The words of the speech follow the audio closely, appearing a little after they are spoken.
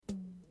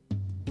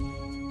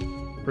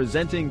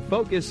presenting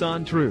Focus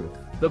on Truth,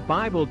 the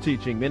Bible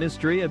teaching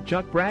ministry of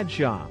Chuck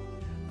Bradshaw.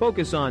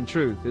 Focus on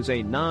Truth is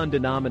a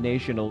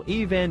non-denominational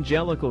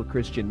evangelical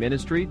Christian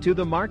ministry to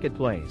the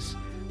marketplace.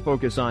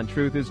 Focus on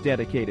Truth is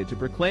dedicated to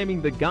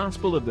proclaiming the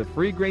gospel of the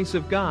free grace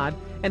of God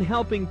and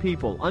helping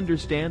people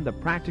understand the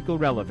practical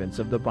relevance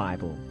of the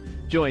Bible.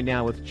 Join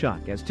now with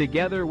Chuck as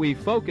together we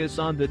focus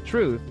on the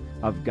truth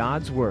of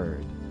God's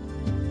Word.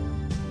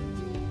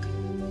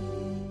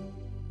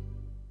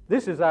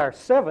 This is our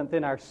seventh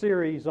in our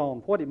series on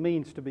what it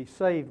means to be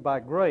saved by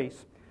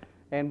grace.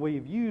 And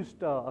we've used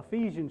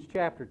Ephesians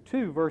chapter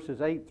 2,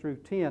 verses 8 through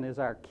 10 as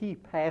our key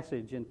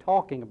passage in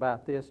talking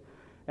about this.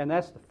 And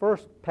that's the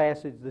first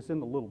passage that's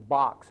in the little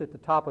box at the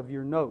top of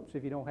your notes.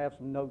 If you don't have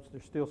some notes,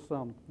 there's still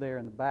some there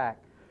in the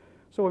back.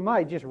 So we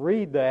might just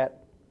read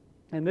that.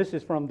 And this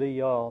is from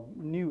the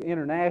New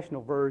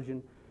International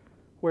Version,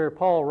 where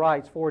Paul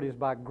writes, "For it is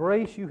by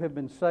grace you have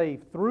been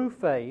saved through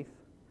faith,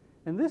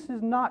 and this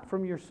is not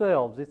from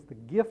yourselves, it's the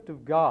gift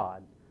of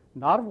God,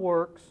 not of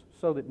works,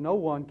 so that no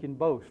one can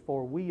boast.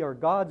 For we are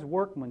God's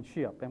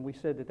workmanship." And we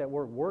said that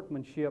word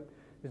workmanship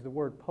is the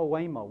word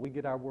poema. We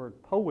get our word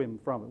poem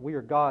from it. We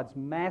are God's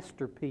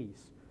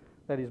masterpiece.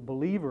 That is,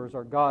 believers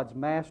are God's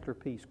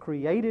masterpiece,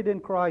 created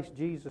in Christ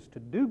Jesus to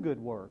do good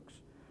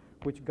works,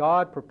 which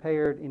God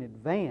prepared in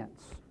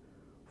advance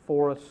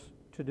for us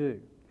to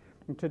do.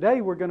 And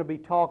today we're going to be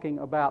talking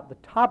about the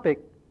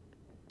topic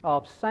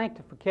of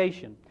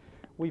sanctification.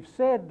 We've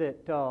said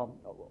that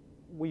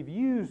we've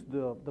used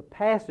the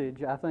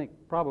passage, I think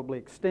probably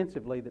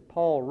extensively, that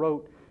Paul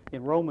wrote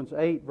in Romans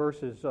 8,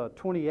 verses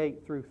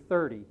 28 through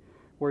 30,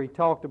 where he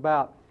talked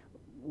about,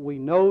 we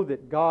know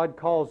that God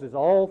causes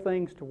all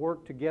things to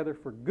work together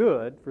for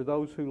good for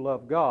those who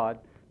love God,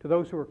 to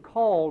those who are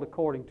called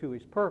according to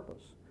His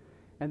purpose.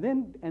 And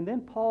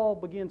then Paul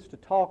begins to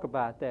talk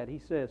about that. He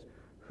says,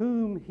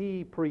 whom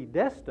He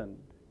predestined,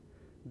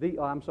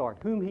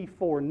 whom He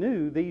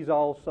foreknew, these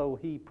also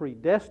He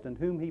predestined.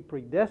 Whom He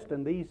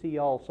predestined, these He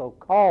also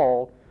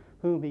called.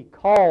 Whom He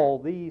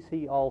called, these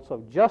He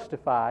also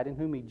justified. And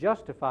whom He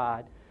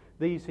justified,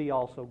 these He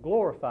also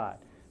glorified.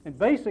 And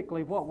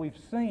basically what we've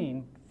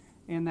seen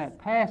in that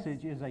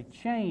passage is a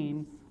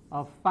chain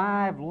of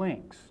 5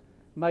 links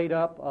made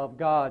up of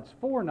God's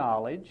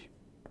foreknowledge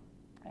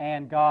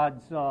and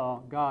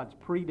God's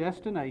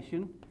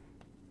predestination.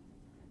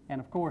 And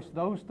of course,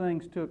 those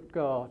things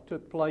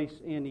took place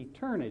in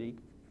eternity.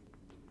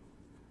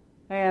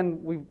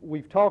 And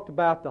we've talked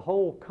about the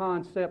whole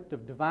concept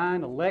of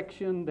divine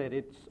election, that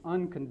it's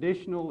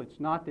unconditional.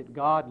 It's not that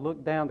God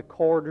looked down the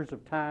corridors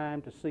of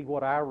time to see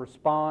what our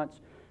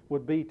response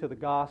would be to the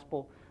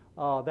gospel.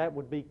 That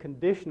would be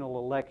conditional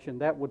election.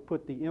 That would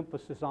put the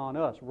emphasis on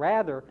us.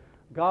 Rather,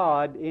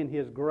 God, in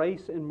His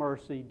grace and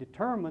mercy,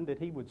 determined that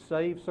He would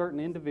save certain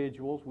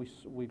individuals.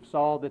 We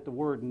saw that the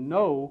word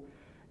know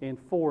and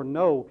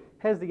foreknow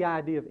has the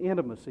idea of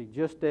intimacy,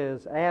 just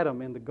as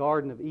Adam in the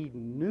Garden of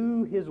Eden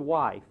knew his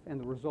wife, and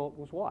the result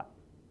was what?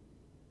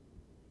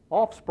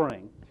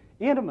 Offspring.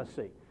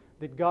 Intimacy.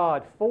 That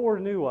God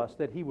foreknew us,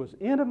 that He was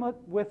intimate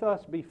with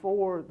us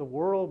before the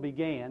world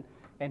began,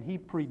 and He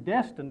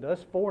predestined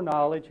us.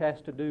 Foreknowledge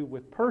has to do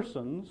with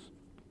persons.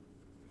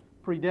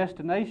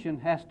 Predestination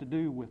has to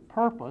do with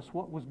purpose.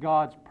 What was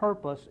God's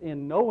purpose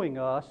in knowing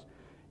us?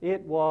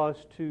 It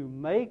was to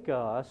make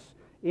us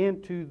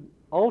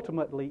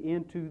ultimately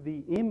into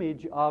the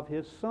image of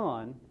His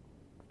Son.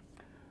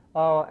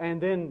 And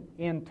then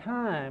in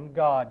time,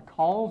 God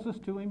calls us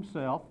to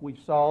Himself. We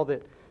saw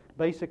that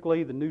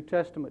basically the New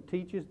Testament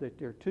teaches that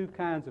there are 2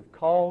 kinds of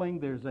calling.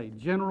 There's a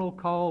general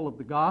call of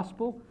the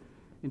gospel.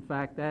 In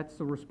fact, that's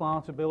the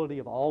responsibility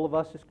of all of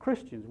us as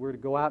Christians. We're to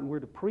go out and we're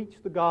to preach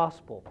the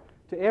gospel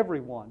to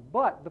everyone.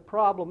 But the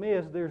problem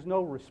is there's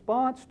no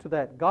response to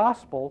that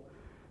gospel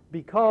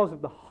because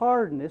of the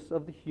hardness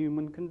of the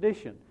human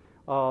condition.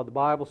 The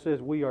Bible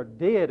says we are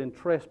dead in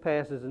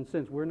trespasses and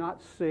sins. We're not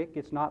sick.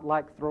 It's not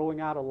like throwing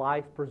out a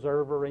life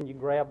preserver and you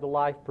grab the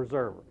life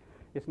preserver.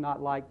 It's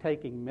not like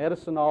taking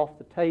medicine off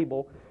the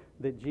table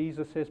that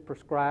Jesus has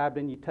prescribed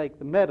and you take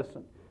the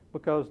medicine.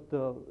 Because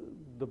the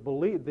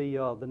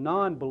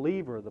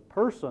non-believer, the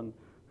person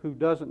who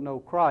doesn't know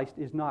Christ,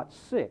 is not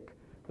sick.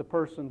 The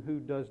person who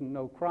doesn't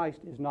know Christ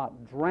is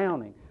not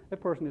drowning.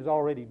 That person is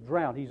already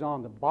drowned. He's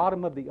on the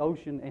bottom of the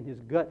ocean and his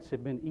guts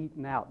have been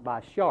eaten out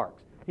by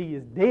sharks. He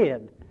is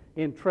dead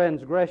in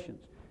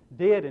transgressions,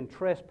 dead in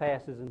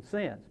trespasses and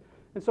sins.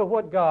 And so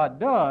what God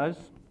does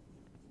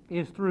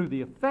is through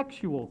the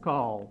effectual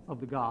call of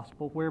the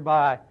gospel,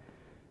 whereby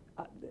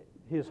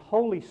His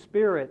Holy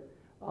Spirit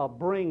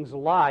brings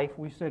life.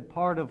 We said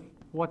part of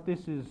what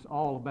this is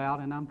all about,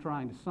 and I'm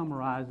trying to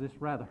summarize this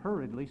rather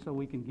hurriedly so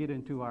we can get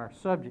into our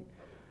subject.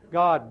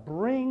 God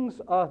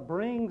brings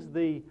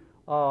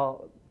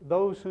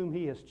those whom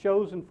He has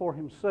chosen for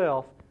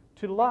Himself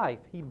to life.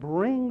 He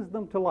brings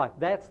them to life.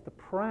 That's the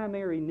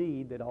primary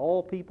need that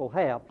all people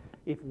have.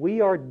 If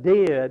we are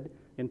dead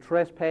in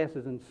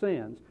trespasses and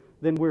sins,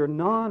 then we're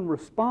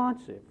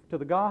non-responsive to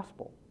the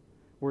gospel.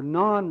 We're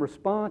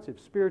non-responsive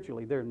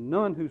spiritually. There are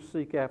none who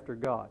seek after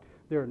God.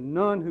 There are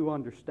none who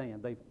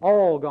understand. They've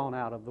all gone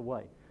out of the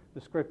way, the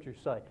Scriptures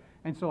say.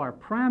 And so our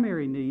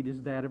primary need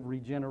is that of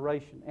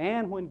regeneration.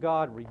 And when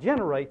God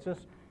regenerates us,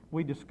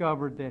 we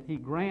discovered that He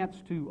grants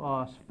to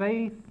us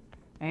faith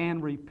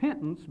and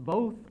repentance,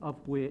 both of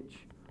which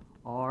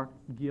are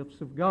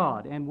gifts of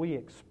God. And we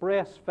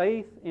express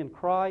faith in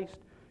Christ.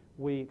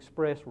 We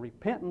express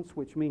repentance,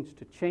 which means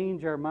to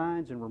change our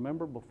minds. And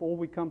remember, before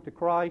we come to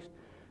Christ,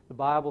 the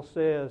Bible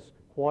says,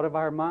 what of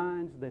our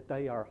minds? That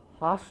they are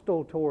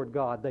hostile toward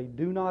God. They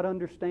do not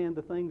understand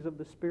the things of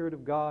the Spirit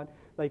of God.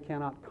 They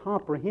cannot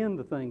comprehend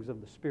the things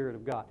of the Spirit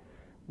of God.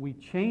 We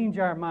change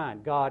our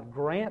mind. God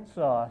grants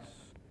us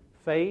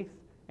faith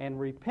and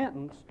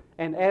repentance,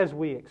 and as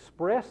we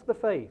express the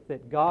faith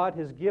that God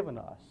has given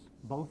us,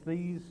 both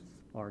these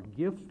are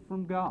gifts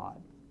from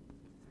God.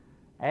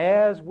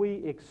 As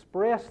we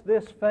express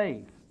this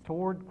faith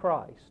toward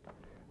Christ,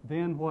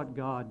 then what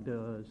God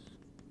does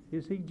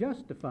is He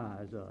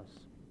justifies us.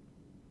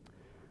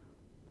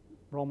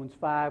 Romans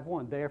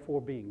 5:1,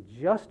 therefore being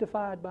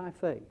justified by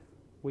faith,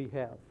 we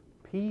have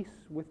peace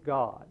with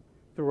God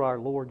through our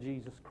Lord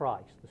Jesus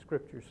Christ, the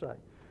Scriptures say.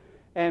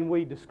 And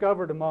we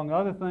discovered, among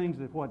other things,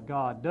 that what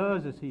God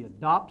does is He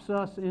adopts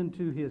us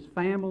into His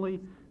family.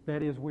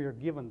 That is, we are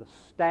given the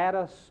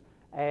status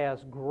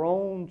as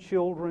grown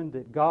children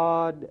that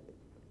God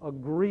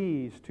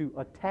agrees to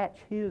attach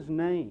His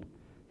name,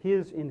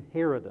 His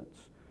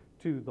inheritance,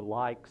 to the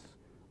likes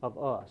of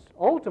us.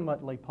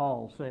 Ultimately,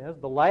 Paul says,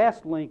 the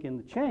last link in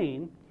the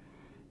chain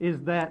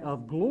is that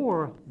of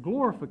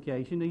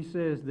glorification. He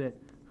says that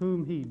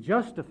whom He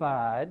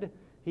justified,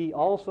 He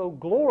also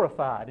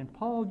glorified. And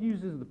Paul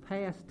uses the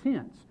past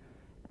tense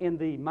in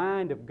the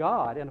mind of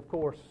God. And of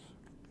course,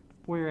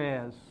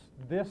 whereas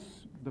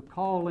the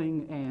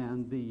calling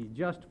and the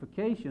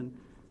justification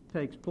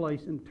takes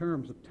place in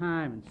terms of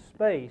time and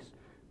space,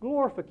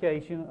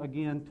 glorification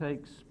again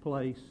takes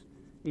place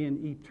in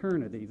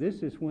eternity.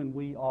 This is when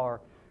we are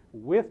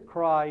with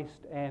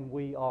Christ and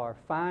we are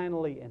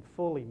finally and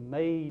fully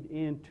made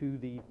into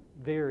the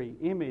very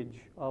image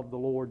of the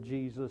Lord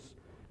Jesus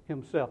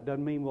Himself.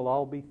 Doesn't mean we'll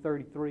all be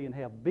 33 and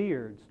have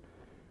beards,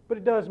 but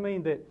it does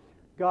mean that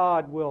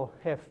God will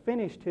have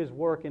finished His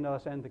work in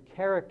us, and the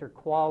character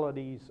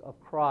qualities of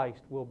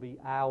Christ will be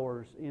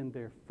ours in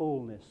their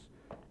fullness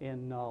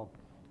in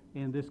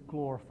this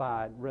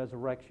glorified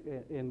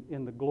resurrection,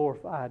 in the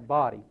glorified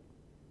body.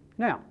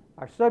 Now,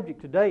 our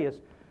subject today is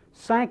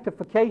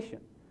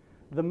sanctification,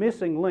 the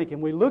missing link.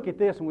 And we look at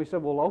this and we say,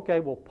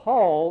 well,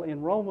 Paul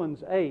in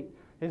Romans 8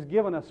 has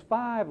given us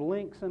 5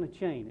 links in a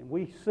chain, and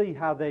we see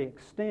how they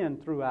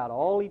extend throughout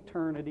all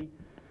eternity.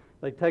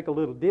 They take a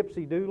little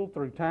dipsy-doodle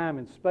through time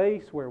and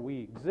space where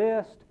we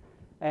exist,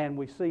 and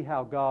we see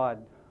how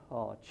God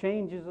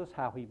changes us,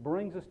 how He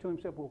brings us to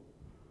Himself. Well,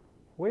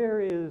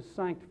 where is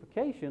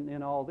sanctification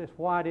in all this?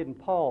 Why didn't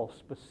Paul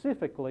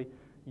specifically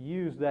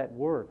use that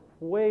word?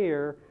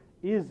 Where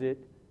is it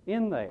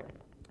in there?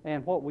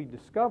 And what we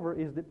discover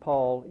is that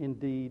Paul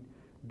indeed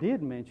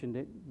did mention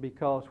it,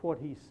 because what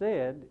he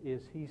said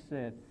is, he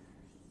said,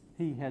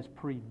 He has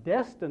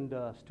predestined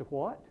us to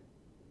what?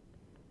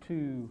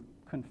 To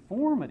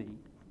conformity.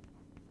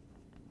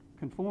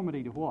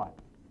 Conformity to what?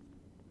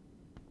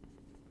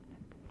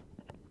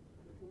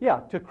 Yeah,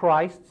 to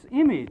Christ's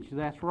image.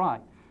 That's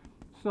right.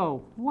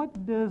 So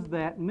what does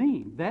that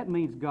mean? That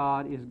means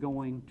God is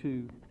going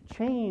to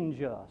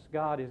change us.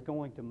 God is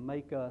going to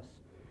make us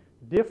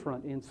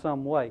different in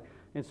some way.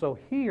 And so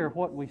here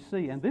what we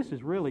see, and this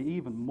is really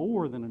even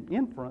more than an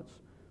inference,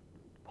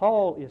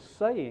 Paul is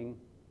saying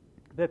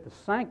that the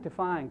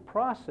sanctifying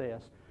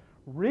process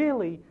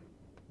really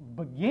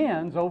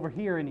begins over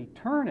here in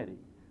eternity,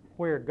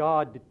 where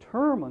God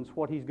determines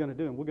what He's going to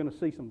do. And we're going to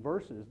see some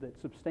verses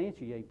that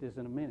substantiate this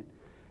in a minute.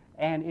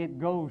 And it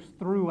goes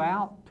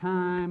throughout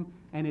time,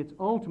 and it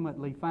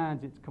ultimately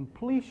finds its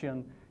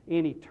completion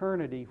in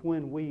eternity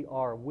when we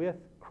are with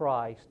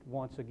Christ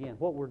once again.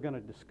 What we're going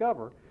to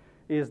discover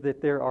is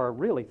that there are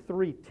really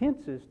 3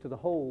 tenses to the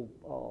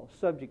whole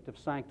subject of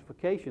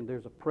sanctification.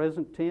 There's a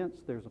present tense,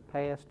 there's a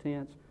past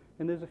tense,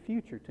 and there's a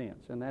future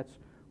tense. And that's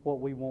what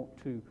we want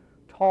to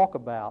talk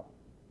about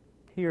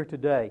here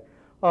today.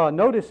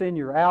 Notice in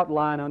your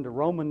outline under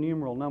Roman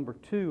numeral number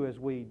 2, as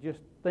we just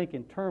think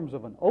in terms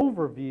of an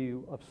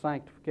overview of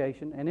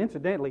sanctification, and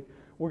incidentally,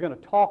 we're going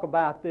to talk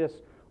about this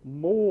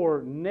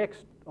more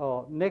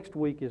next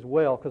week as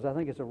well, because I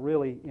think it's a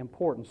really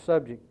important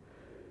subject.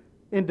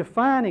 In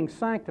defining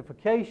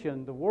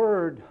sanctification, the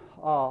word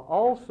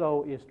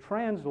also is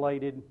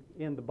translated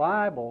in the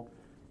Bible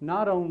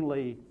not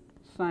only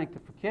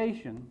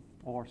sanctification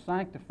or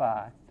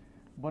sanctify,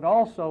 but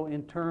also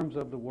in terms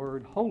of the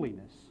word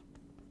holiness.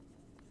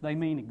 They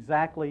mean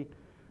exactly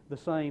the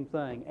same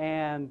thing.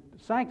 And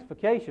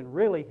sanctification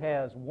really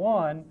has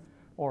one,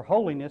 or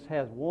holiness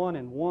has one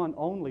and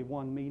only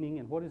one meaning,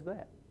 and what is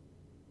that?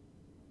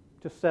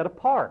 To set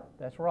apart.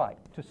 That's right.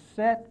 To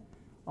set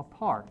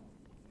apart.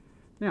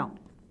 Now,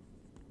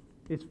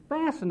 it's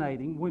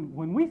fascinating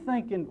when we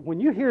think when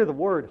you hear the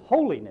word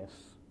holiness,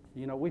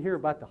 we hear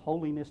about the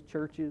holiness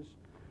churches,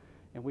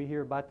 and we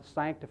hear about the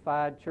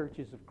sanctified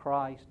churches of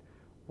Christ.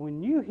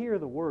 When you hear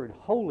the word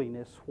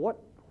holiness, what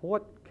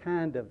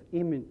kind of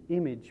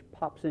image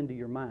pops into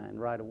your mind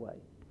right away?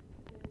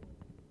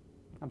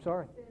 I'm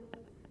sorry?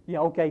 Sinless. Yeah,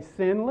 okay,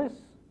 sinless.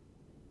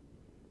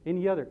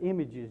 Any other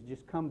images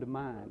just come to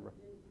mind?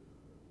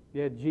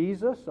 Yeah,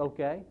 Jesus,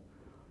 okay.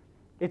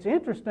 It's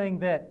interesting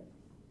that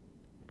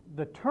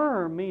the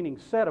term meaning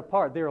set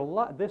apart, there are a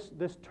lot. This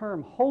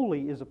term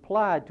holy is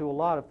applied to a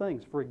lot of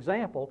things. For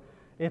example,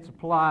 it's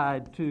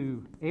applied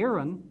to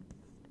Aaron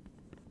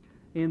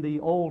in the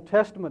Old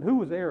Testament. Who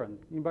was Aaron?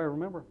 Anybody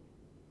remember?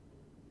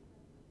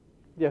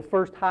 The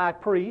first high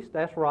priest.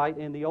 That's right,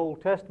 in the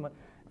Old Testament.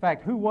 In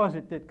fact, who was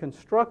it that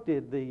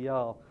constructed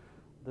the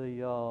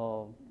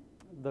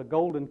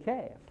golden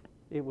calf?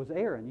 It was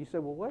Aaron. You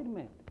said, well, wait a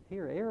minute.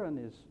 Here,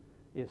 Aaron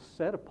is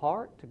set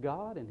apart to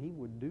God, and he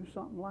would do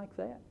something like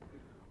that.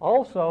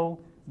 Also,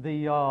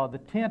 the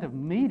tent of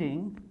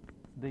meeting,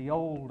 the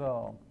old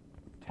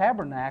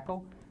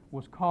tabernacle,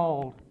 was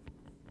called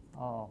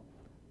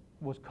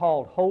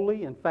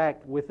holy. In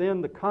fact,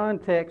 within the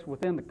context,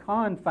 within the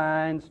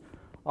confines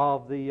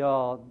of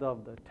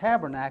the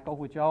tabernacle,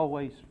 which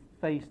always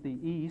faced the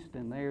east,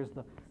 and there's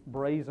the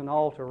brazen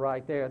altar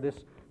right there.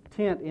 This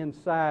tent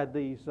inside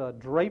these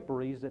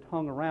draperies that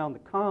hung around the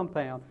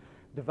compound,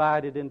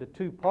 divided into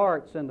two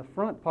parts, and the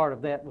front part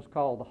of that was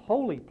called the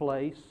holy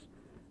place,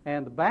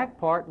 and the back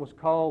part was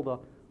called the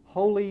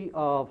Holy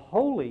of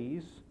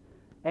Holies,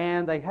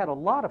 and they had a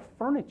lot of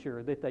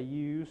furniture that they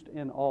used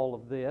in all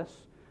of this,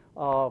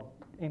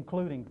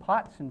 including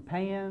pots and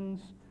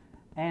pans,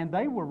 and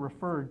they were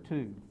referred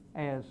to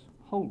as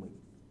holy.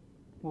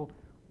 Well,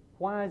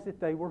 why is it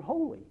they were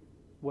holy?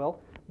 Well,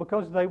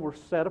 because they were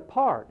set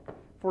apart.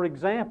 For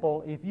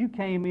example, if you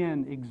came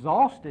in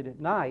exhausted at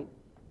night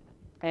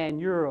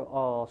and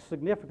your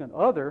significant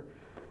other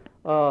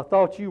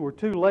thought you were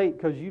too late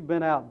because you'd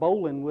been out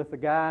bowling with the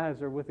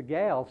guys or with the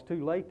gals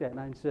too late that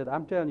night and said,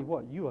 I'm telling you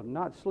what, you are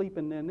not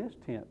sleeping in this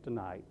tent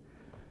tonight.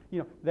 You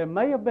know, there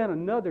may have been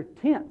another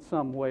tent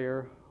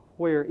somewhere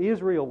where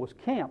Israel was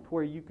camped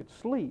where you could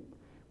sleep,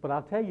 but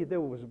I'll tell you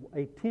there was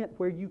a tent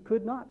where you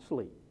could not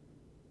sleep.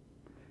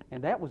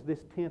 And that was this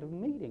tent of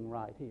meeting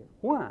right here.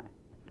 Why?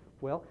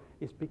 Well,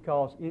 it's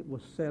because it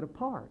was set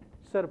apart.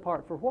 Set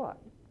apart for what?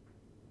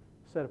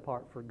 Set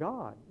apart for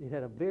God. It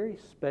had a very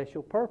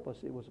special purpose.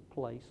 It was a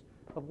place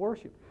of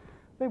worship.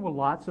 There were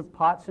lots of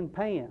pots and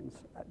pans.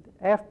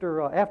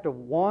 After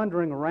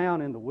wandering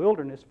around in the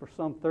wilderness for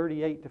some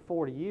 38 to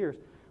 40 years,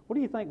 what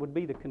do you think would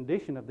be the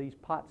condition of these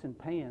pots and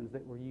pans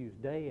that were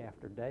used day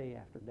after day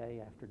after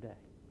day after day?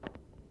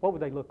 What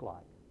would they look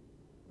like?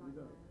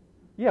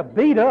 Yeah,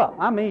 beat up.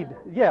 I mean,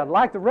 yeah,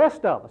 like the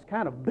rest of us,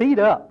 kind of beat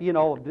up, you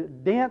know,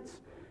 dents,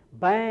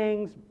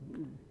 bangs,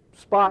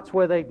 spots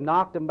where they've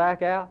knocked them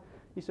back out.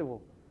 You said,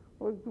 well,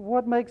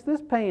 what makes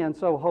this pan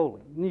so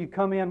holy? And you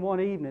come in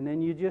one evening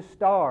and you just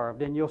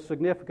starved, and your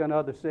significant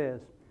other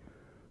says,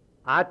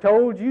 I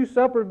told you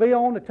supper would be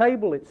on the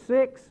table at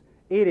 6.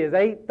 It is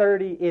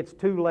 8:30. It's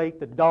too late.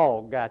 The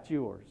dog got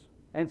yours.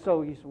 And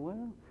so you said,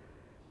 well,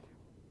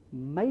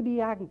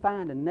 maybe I can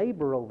find a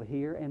neighbor over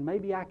here, and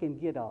maybe I can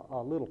get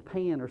a little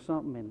pan or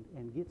something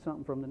and get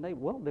something from the neighbor.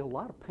 Well, there are a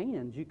lot of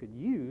pans you could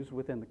use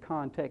within the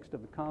context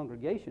of the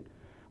congregation.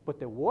 But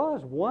there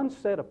was one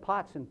set of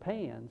pots and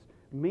pans,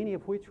 many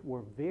of which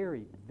were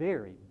very,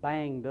 very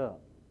banged up.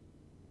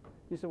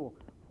 You say, well,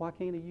 why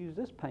can't he use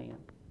this pan?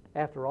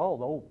 After all,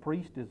 the old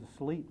priest is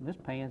asleep, and this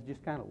pan's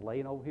just kind of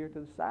laying over here to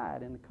the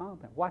side in the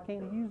compound. Why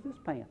can't he use this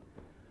pan?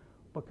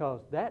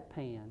 Because that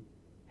pan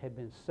had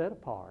been set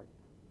apart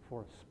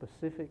for a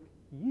specific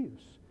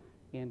use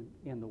in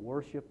the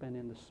worship and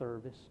in the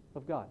service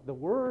of God. The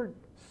word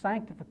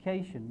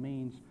sanctification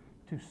means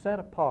to set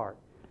apart.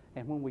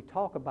 And when we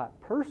talk about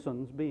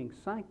persons being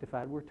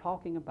sanctified, we're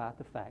talking about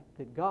the fact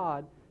that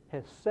God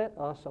has set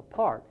us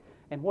apart.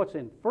 And what's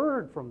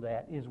inferred from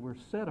that is we're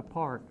set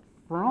apart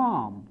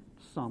from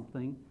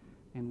something,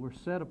 and we're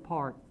set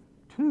apart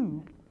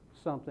to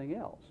something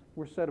else.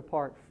 We're set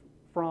apart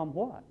from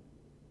what?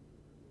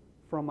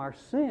 From our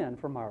sin,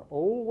 from our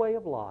old way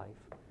of life,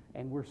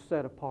 and we're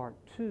set apart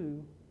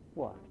to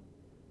what?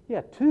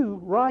 Yeah,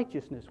 to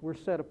righteousness. We're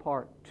set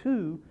apart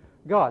to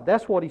God.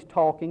 That's what he's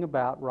talking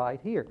about right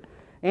here.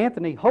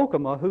 Anthony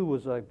Hoekema,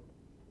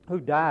 who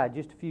died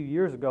just a few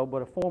years ago,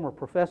 but a former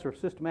professor of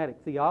systematic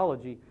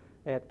theology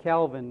at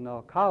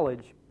Calvin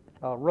College,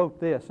 wrote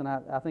this, and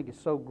I think it's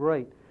so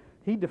great.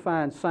 He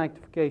defines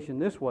sanctification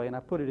this way, and I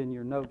put it in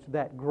your notes,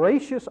 that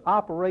gracious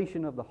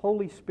operation of the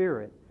Holy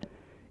Spirit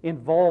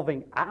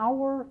involving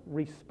our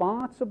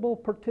responsible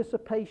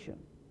participation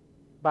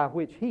by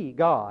which He,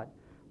 God,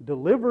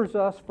 delivers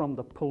us from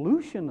the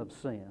pollution of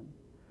sin,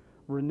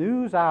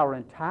 renews our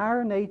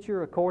entire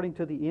nature according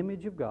to the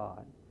image of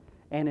God,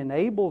 and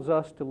enables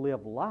us to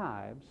live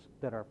lives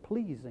that are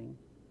pleasing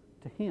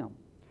to Him.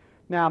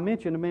 Now, I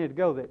mentioned a minute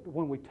ago that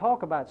when we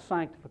talk about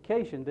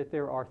sanctification, that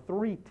there are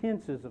 3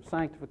 tenses of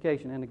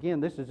sanctification, and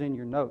again, this is in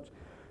your notes.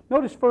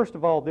 Notice, first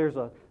of all, there's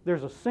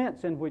a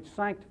sense in which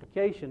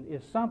sanctification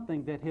is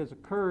something that has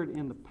occurred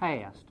in the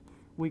past.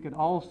 We could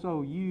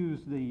also use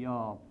the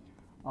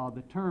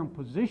term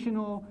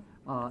positional.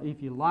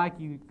 If you like,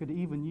 you could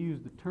even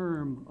use the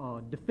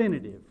term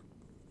definitive.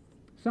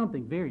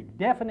 Something very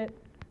definite,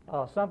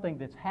 something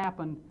that's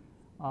happened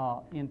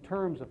in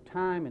terms of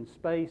time and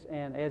space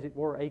and, as it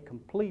were, a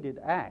completed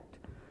act.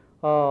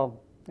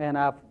 And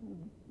I've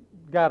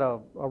got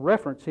a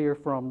reference here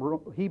from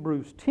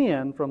Hebrews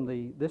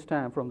 10, this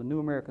time from the New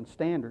American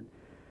Standard.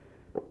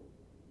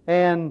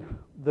 And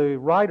the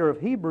writer of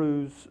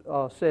Hebrews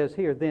says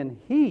here, then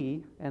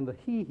he, and the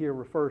he here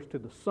refers to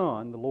the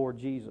Son, the Lord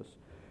Jesus.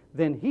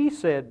 Then he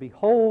said,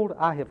 behold,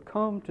 I have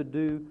come to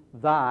do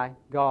thy,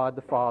 God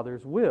the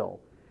Father's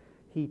will.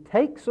 He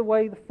takes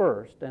away the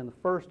first, and the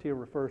first here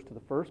refers to the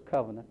first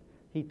covenant.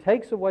 He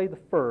takes away the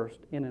first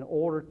in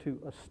order to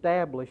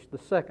establish the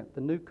second,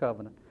 the new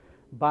covenant.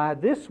 By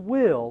this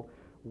will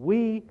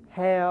we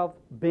have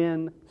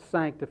been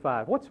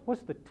sanctified.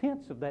 What's the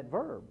tense of that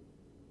verb?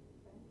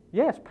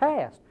 Yes,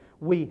 past.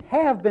 We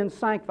have been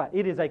sanctified.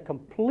 It is a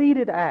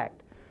completed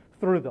act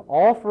through the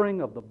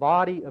offering of the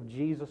body of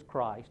Jesus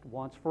Christ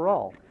once for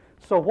all.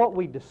 So what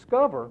we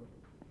discover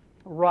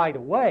right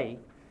away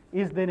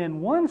is that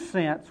in one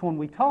sense, when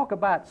we talk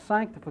about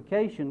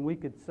sanctification, we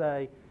could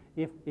say,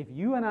 if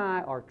you and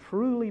I are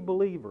truly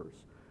believers,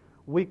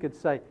 we could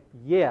say,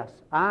 yes,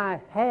 I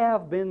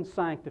have been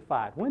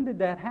sanctified. When did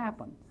that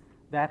happen?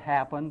 That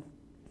happened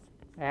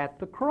at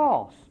the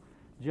cross,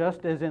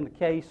 just as in the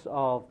case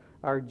of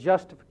our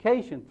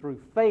justification through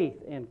faith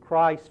in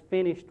Christ's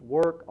finished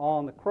work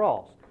on the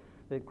cross.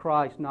 That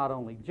Christ not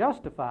only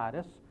justified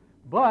us,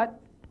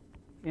 but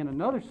in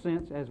another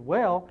sense as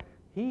well,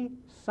 He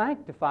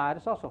sanctified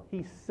us also.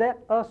 He set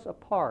us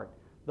apart.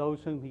 Those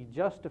whom He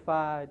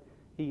justified,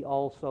 He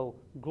also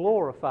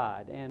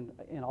glorified. And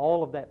in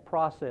all of that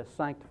process,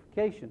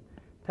 sanctification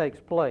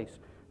takes place.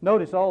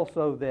 Notice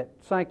also that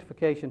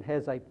sanctification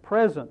has a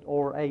present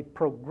or a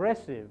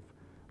progressive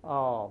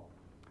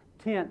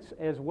tense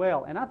as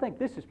well. And I think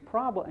this is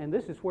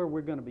this is where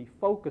we're going to be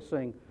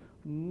focusing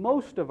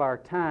most of our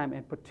time,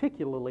 and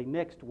particularly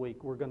next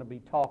week, we're going to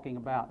be talking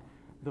about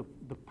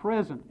the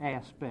present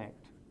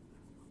aspect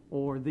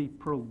or the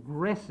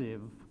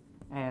progressive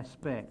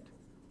aspect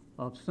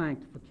of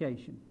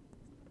sanctification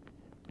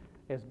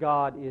as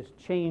God is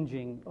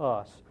changing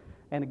us.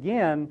 And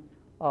again,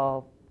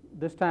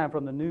 this time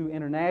from the New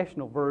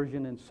International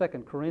Version in 2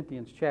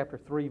 Corinthians chapter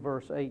 3,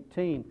 verse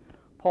 18,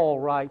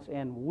 Paul writes,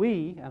 and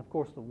we, and of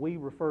course the we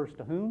refers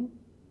to whom?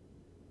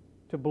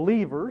 To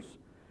believers.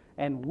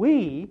 And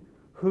we,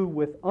 who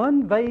with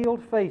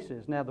unveiled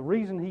faces. Now the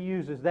reason he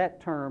uses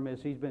that term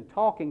is he's been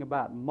talking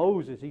about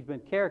Moses. He's been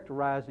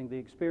characterizing the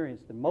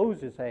experience that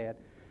Moses had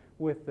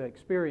with the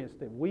experience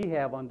that we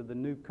have under the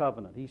new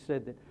covenant. He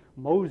said that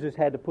Moses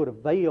had to put a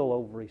veil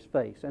over his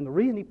face. And the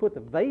reason he put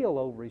the veil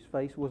over his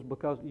face was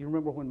because, you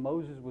remember when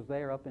Moses was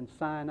there up in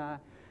Sinai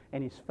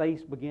and his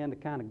face began to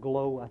kind of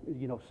glow?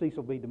 You know,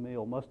 Cecil B.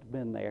 DeMille must have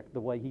been there, the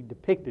way he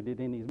depicted it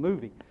in his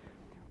movie.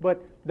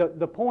 But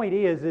the point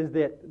is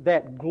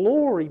that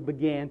glory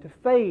began to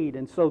fade,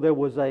 and so there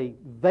was a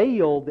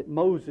veil that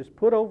Moses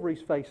put over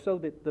his face so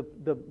that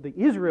the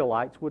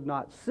Israelites would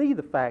not see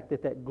the fact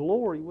that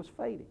glory was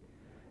fading.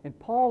 And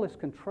Paul is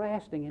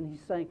contrasting, and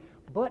he's saying,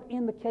 but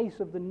in the case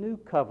of the new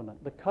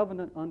covenant, the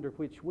covenant under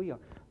which we are,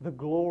 the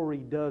glory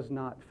does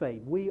not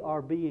fade. We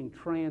are being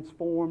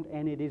transformed,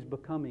 and it is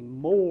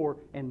becoming more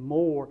and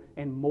more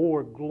and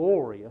more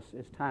glorious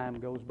as time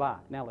goes by.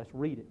 Now let's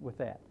read it with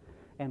that.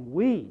 And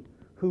we,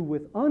 who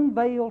with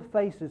unveiled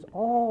faces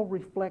all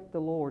reflect the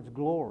Lord's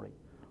glory,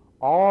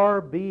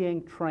 are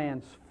being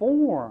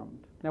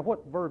transformed. Now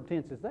what verb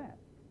tense is that?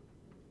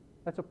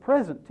 That's a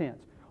present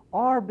tense.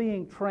 Are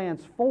being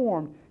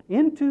transformed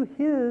into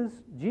His,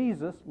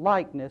 Jesus,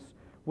 likeness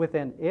with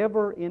an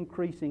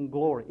ever-increasing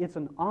glory. It's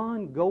an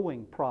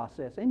ongoing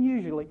process. And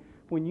usually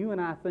when you and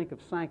I think of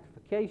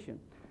sanctification,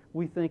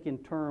 we think in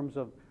terms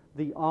of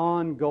the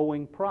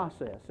ongoing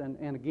process.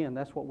 And again,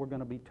 that's what we're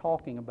going to be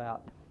talking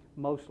about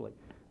mostly.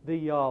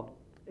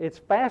 It's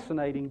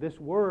fascinating, this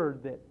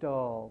word that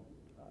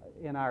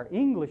in our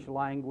English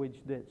language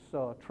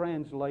that's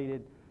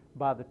translated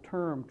by the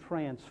term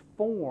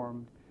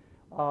transformed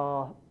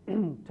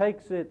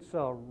takes its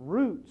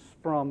roots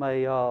from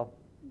a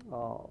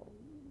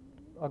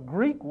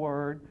Greek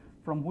word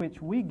from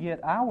which we get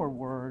our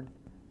word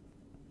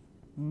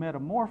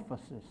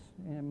metamorphosis.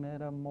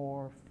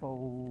 Metamorphosis.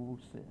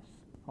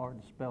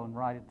 Hard to spell and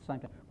write at the same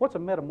time. What's a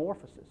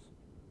metamorphosis?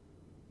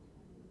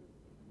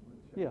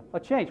 Yeah, a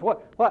change.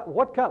 What's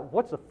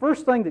the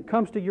first thing that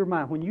comes to your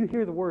mind when you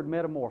hear the word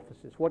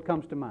metamorphosis? What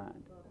comes to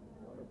mind?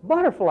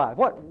 Butterfly.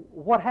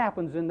 What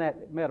happens in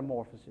that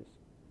metamorphosis?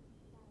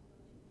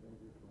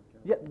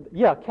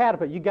 Yeah,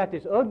 caterpillar. You got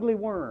this ugly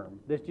worm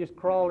that's just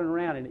crawling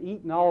around and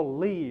eating all the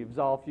leaves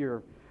off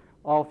your.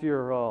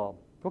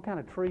 What kind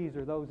of trees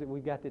are those that we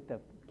got that the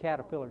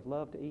caterpillars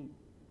love to eat?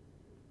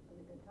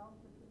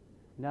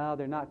 No,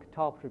 they're not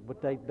catoptric,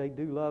 but they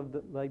do love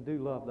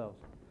those.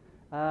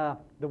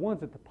 The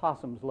ones that the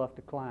possums love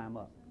to climb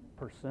up,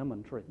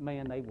 persimmon tree.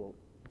 Man, they will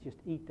just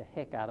eat the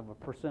heck out of a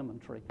persimmon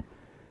tree.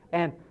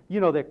 And,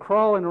 they're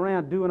crawling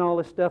around doing all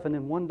this stuff, and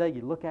then one day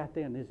you look out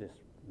there and there's this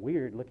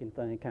weird-looking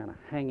thing kind of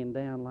hanging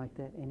down like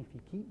that. And if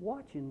you keep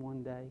watching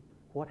one day,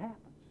 what happens?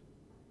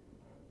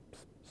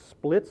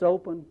 Splits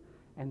open,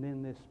 and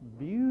then this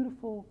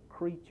beautiful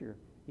creature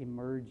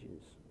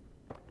emerges.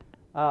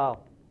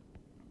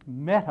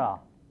 Meta,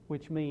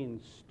 which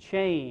means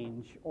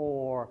change,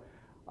 or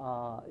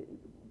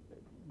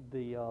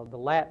the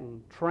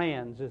Latin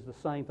trans is the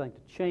same thing,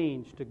 to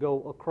change, to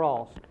go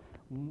across.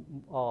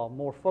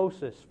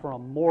 Morphosis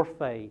from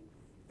morphe,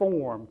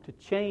 form, to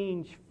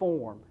change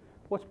form.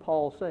 What's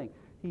Paul saying?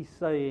 He's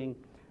saying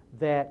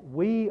that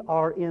we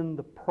are in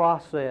the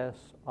process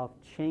of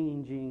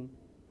changing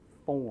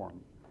form.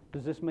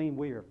 Does this mean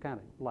we are kind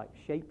of like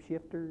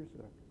shapeshifters?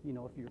 Or,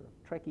 if you're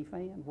a Trekkie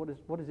fan, what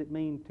does it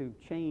mean to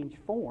change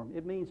form?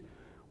 It means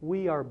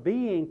we are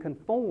being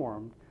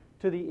conformed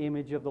to the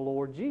image of the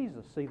Lord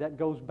Jesus. See, that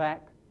goes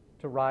back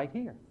to right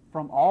here.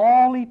 From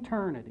all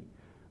eternity,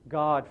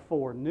 God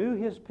foreknew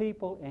His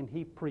people, and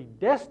He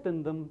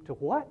predestined them to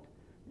what?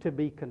 To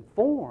be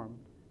conformed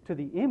to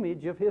the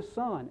image of His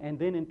Son. And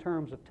then in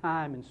terms of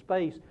time and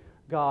space,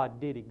 God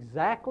did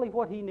exactly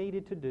what He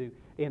needed to do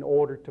in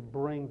order to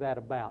bring that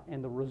about.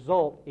 And the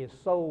result is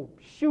so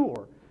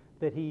sure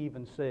that He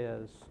even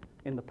says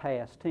in the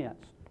past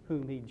tense,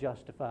 whom He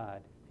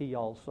justified, He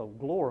also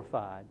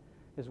glorified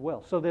as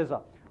well. So there's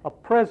a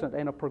present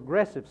and a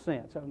progressive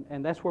sense,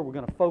 and that's where we're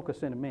going to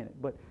focus in a minute.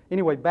 But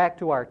anyway, back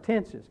to our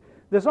tenses.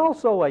 There's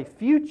also a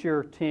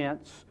future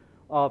tense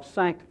of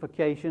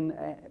sanctification,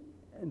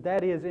 and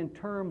that is in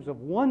terms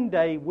of one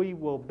day we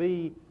will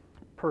be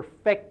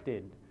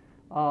perfected.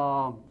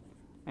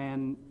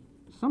 And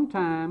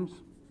sometimes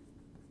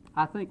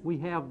I think we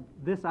have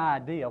this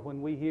idea when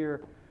we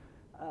hear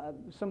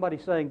somebody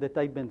saying that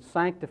they've been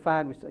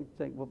sanctified. We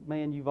think, well,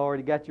 man, you've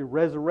already got your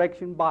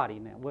resurrection body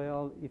now.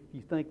 Well, if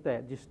you think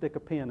that, just stick a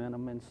pin in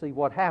them and see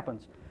what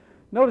happens.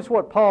 Notice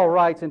what Paul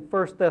writes in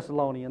 1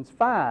 Thessalonians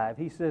 5.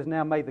 He says,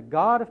 now may the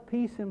God of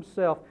peace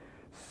Himself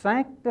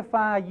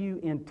sanctify you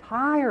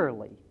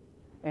entirely,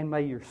 and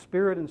may your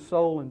spirit and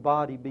soul and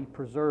body be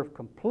preserved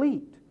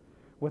complete,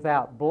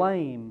 without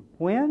blame.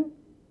 When?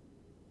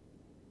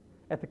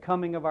 At the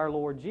coming of our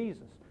Lord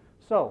Jesus.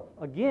 So,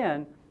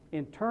 again,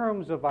 in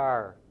terms of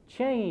our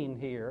chain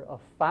here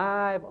of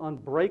 5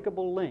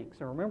 unbreakable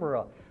links, and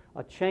remember,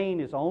 a chain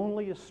is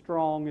only as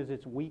strong as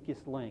its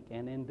weakest link,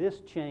 and in this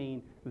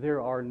chain there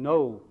are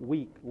no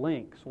weak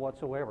links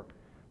whatsoever.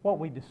 What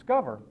we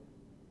discover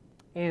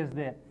is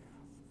that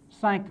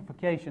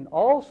sanctification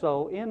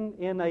also,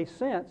 in a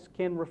sense,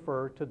 can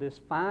refer to this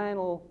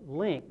final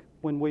link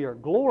when we are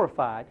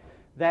glorified.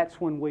 That's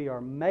when we are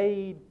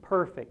made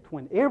perfect.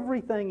 When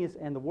everything is,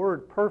 and the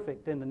word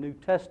perfect in the New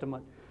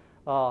Testament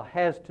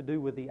has to do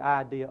with the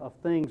idea of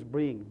things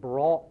being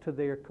brought to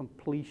their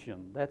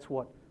completion. That's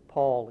what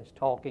Paul is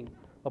talking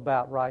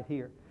about right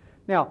here.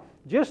 Now,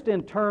 just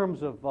in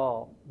terms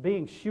of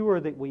being sure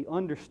that we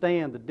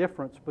understand the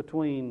difference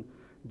between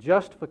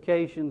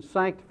justification,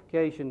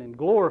 sanctification, and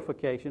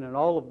glorification, and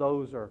all of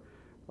those are,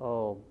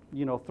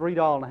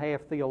 $3.50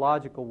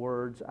 theological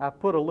words, I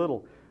put a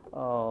little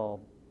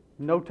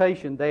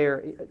notation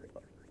there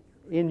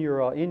in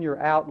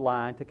your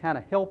outline to kind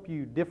of help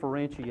you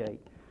differentiate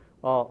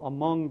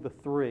among the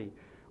three.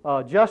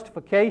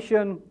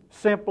 Justification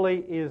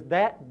simply is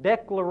that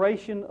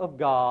declaration of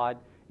God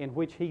in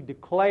which He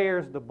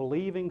declares the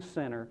believing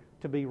sinner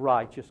to be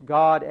righteous.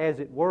 God, as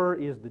it were,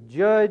 is the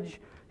judge.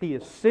 He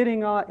is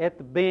sitting at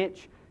the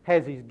bench,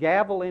 has His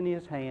gavel in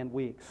His hand.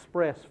 We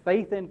express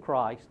faith in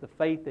Christ, the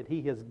faith that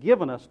He has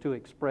given us to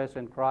express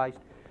in Christ.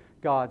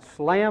 God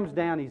slams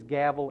down His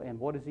gavel, and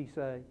what does He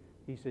say?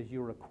 He says,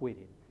 you're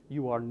acquitted.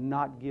 You are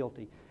not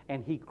guilty.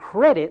 And He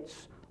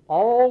credits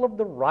all of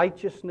the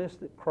righteousness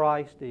that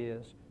Christ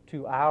is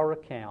to our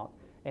account,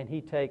 and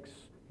He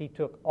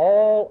took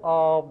all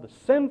of the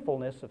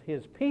sinfulness of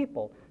His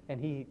people,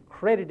 and He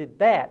credited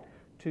that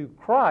to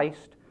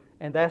Christ,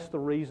 and that's the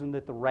reason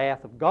that the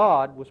wrath of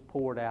God was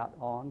poured out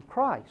on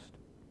Christ.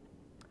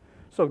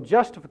 So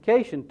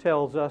justification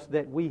tells us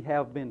that we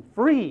have been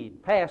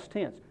freed, past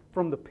tense,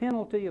 from the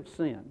penalty of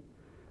sin,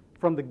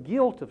 from the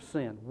guilt of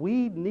sin.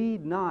 We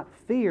need not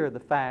fear the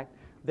fact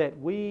that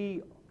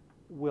we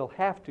will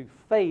have to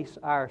face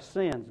our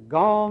sins.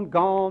 Gone,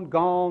 gone,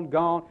 gone,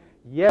 gone.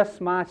 Yes,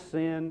 my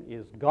sin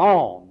is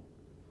gone.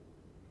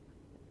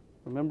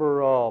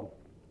 Remember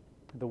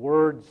the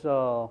words,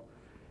 all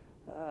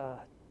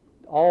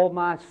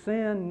my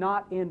sin,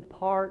 not in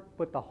part,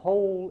 but the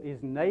whole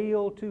is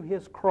nailed to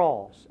His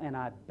cross, and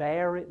I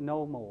bear it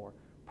no more.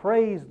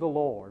 Praise the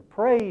Lord,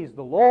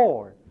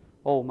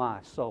 O my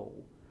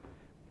soul.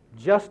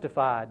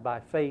 Justified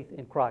by faith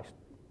in Christ.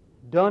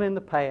 Done in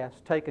the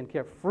past, taken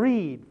care,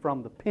 freed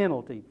from the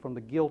penalty, from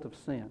the guilt of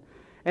sin.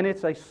 And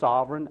it's a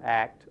sovereign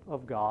act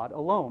of God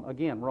alone.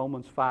 Again,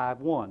 Romans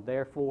 5:1.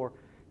 Therefore,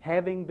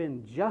 having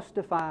been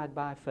justified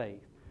by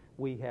faith,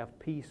 we have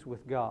peace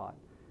with God.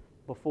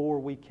 Before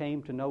we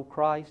came to know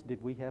Christ,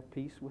 did we have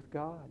peace with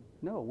God?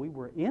 No, we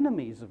were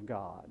enemies of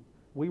God.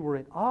 We were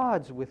at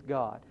odds with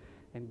God.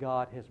 And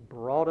God has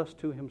brought us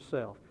to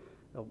Himself.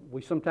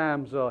 We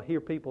sometimes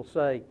hear people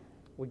say,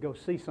 we go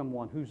see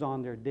someone who's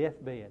on their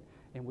deathbed,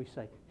 and we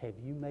say, have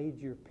you made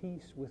your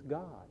peace with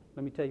God?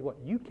 Let me tell you what,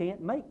 you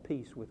can't make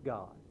peace with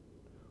God.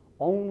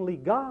 Only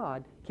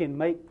God can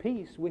make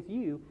peace with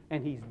you,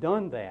 and He's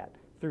done that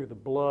through the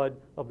blood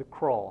of the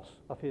cross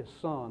of His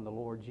Son, the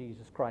Lord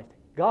Jesus Christ.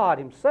 God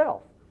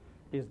Himself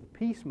is the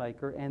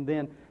peacemaker, and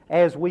then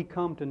as we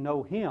come to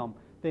know Him,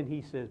 then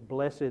He says,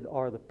 blessed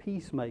are the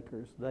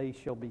peacemakers, they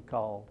shall be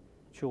called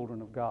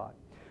children of God.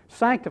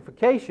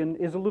 Sanctification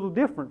is a little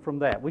different from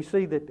that. We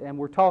see that, and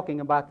we're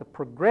talking about the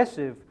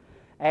progressive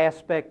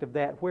aspect of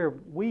that, where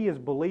we as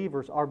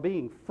believers are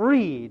being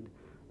freed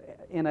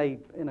in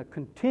a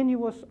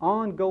continuous,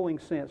 ongoing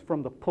sense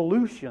from the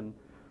pollution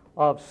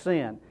of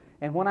sin.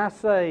 And when I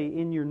say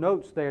in your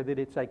notes there that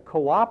it's a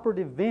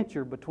cooperative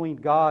venture between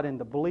God and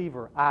the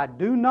believer, I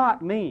do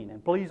not mean,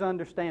 and please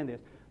understand this,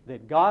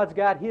 that God's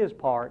got His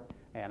part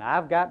and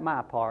I've got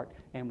my part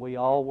and we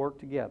all work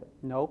together.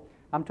 No,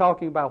 I'm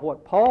talking about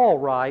what Paul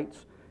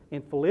writes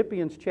in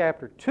Philippians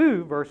chapter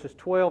 2, verses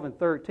 12 and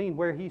 13,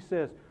 where he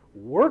says,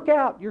 work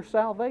out your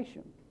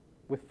salvation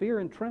with fear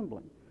and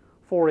trembling,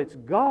 for it's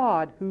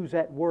God who's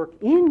at work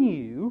in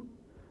you,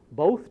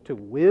 both to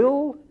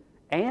will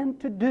and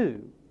to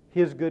do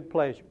His good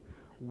pleasure.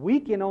 We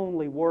can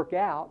only work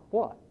out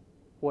what?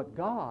 What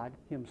God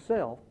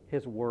Himself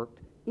has worked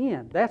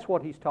in. That's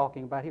what he's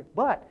talking about here.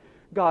 But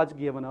God's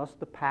given us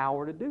the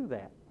power to do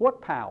that.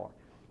 What power?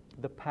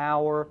 The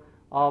power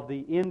of the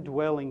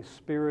indwelling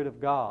Spirit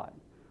of God.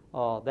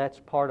 That's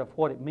part of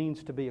what it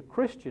means to be a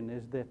Christian,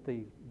 is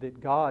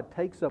that God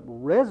takes up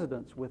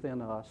residence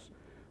within us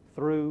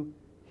through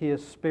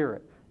His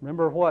Spirit.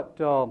 Remember what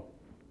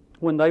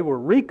when they were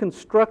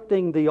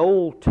reconstructing the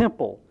old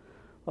temple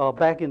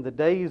back in the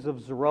days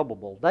of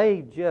Zerubbabel,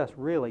 they just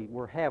really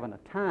were having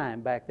a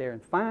time back there.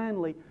 And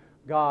finally,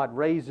 God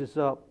raises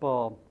up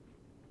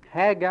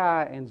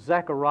Haggai and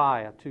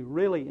Zechariah to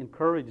really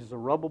encourage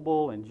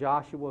Zerubbabel and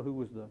Joshua, who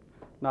was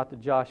not the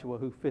Joshua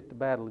who fit the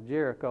battle of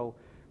Jericho,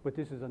 but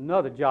this is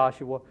another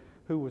Joshua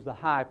who was the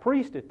high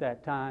priest at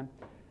that time.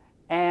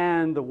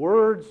 And the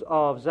words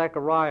of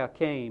Zechariah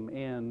came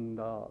in,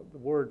 the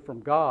word from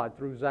God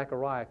through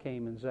Zechariah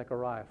came in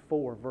Zechariah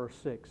 4, verse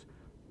 6.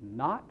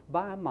 Not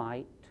by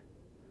might,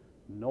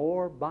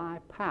 nor by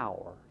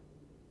power,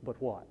 but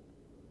what?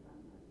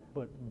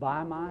 But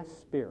by my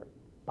Spirit.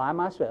 By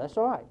my Spirit. That's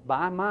all right.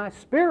 By my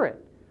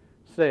Spirit,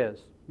 says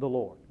the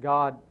Lord.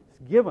 God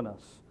has given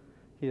us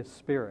His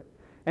Spirit.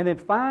 And then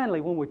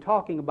finally, when we're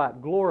talking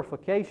about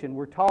glorification,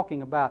 we're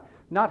talking about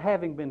not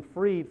having been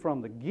freed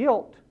from the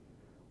guilt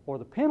or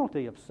the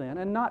penalty of sin,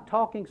 and not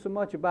talking so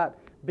much about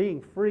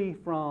being free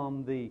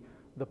from the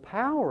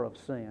power of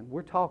sin.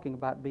 We're talking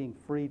about being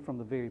freed from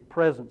the very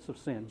presence of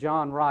sin.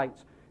 John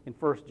writes in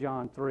 1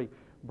 John 3,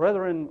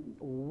 brethren,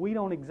 we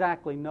don't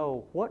exactly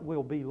know what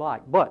we'll be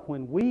like, but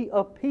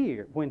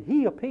when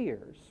He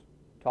appears,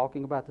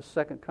 talking about the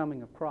second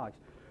coming of Christ,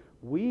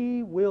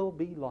 we will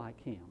be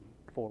like Him,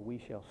 for we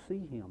shall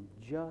see Him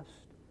just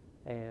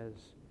as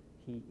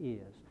He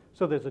is.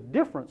 So there's a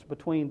difference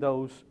between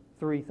those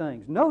three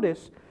things.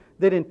 Notice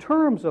that in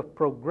terms of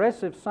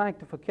progressive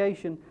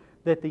sanctification,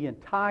 that the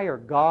entire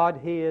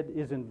Godhead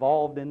is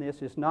involved in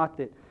this. It's not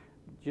that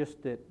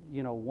just that,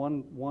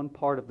 one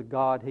part of the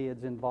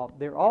Godhead's involved.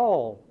 They're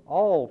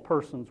all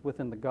persons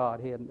within the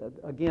Godhead.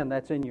 Again,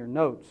 that's in your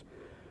notes.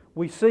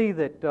 We see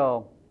that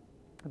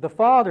the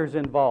Father's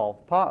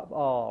involved.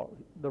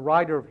 The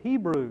writer of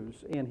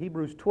Hebrews in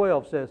Hebrews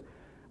 12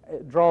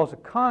 draws a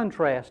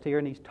contrast here,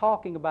 and he's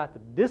talking about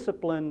the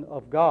discipline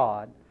of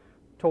God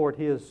toward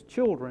His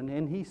children,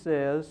 and he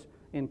says,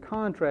 in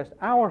contrast,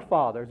 our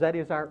fathers, that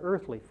is our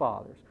earthly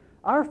fathers,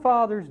 our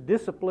fathers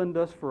disciplined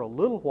us for a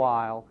little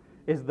while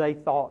as they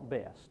thought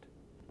best.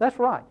 That's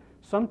right.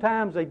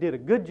 Sometimes they did a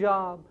good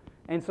job,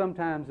 and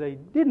sometimes they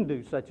didn't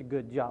do such a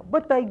good job,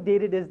 but they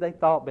did it as they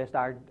thought best.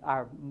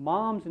 Our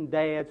moms and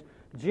dads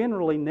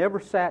generally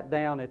never sat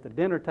down at the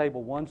dinner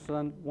table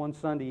one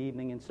Sunday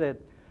evening and said,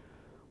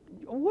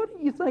 what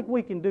do you think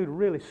we can do to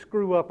really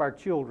screw up our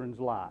children's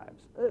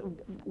lives?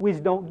 We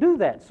don't do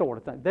that sort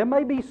of thing. There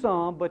may be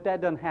some, but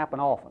that doesn't happen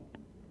often.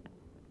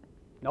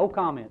 No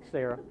comment,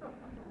 Sarah.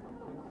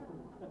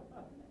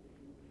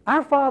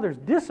 Our fathers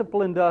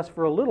disciplined us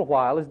for a little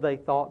while as they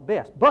thought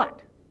best.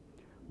 But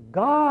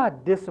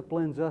God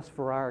disciplines us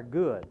for our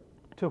good.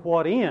 To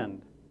what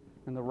end?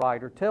 And the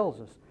writer tells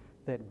us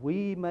that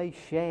we may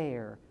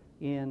share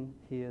in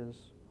His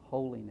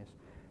holiness.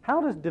 How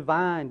does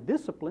divine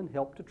discipline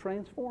help to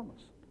transform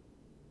us?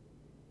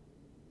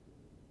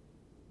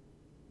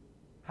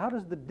 How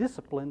does the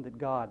discipline that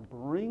God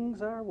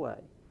brings our way,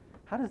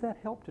 how does that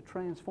help to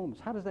transform us?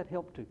 How does that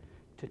help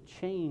to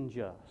change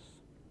us?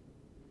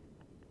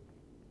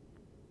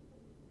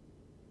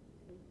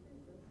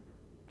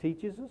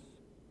 Teaches us?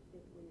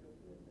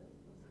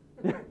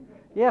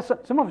 Yeah,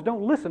 some of us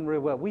don't listen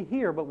real well. We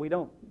hear, but we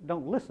don't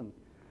listen.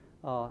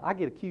 I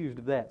get accused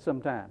of that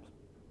sometimes.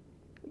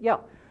 Yeah.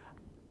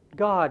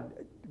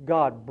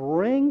 God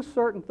brings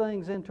certain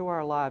things into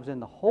our lives,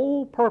 and the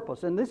whole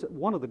purpose, and this is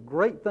one of the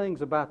great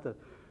things about the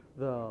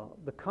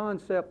the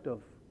concept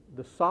of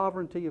the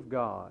sovereignty of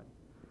God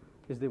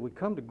is that we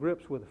come to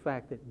grips with the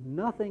fact that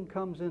nothing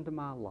comes into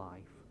my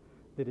life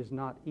that is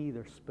not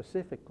either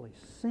specifically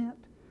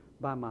sent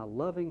by my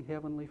loving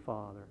Heavenly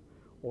Father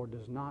or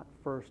does not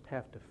first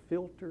have to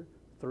filter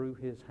through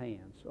His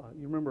hands.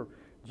 You remember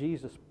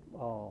Jesus,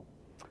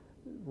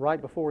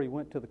 right before He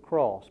went to the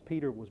cross,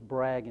 Peter was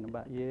bragging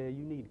about, yeah,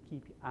 you need to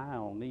keep your eye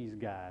on these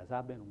guys.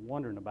 I've been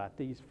wondering about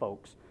these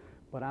folks.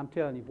 But I'm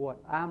telling you what,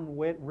 I'm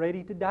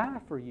ready to die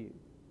for you.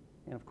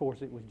 And of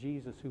course, it was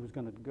Jesus who was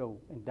going to go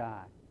and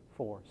die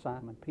for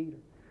Simon Peter.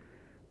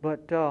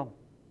 But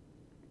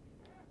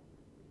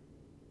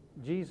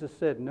Jesus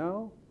said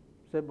no.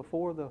 Said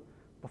before the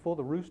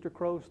rooster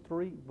crows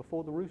three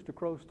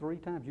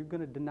times, you're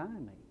going to deny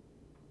me.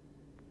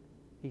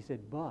 He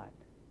said, but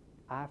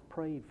I've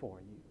prayed for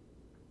you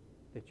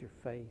that your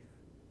faith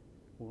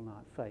will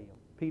not fail.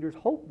 Peter's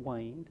hope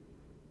waned,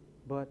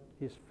 but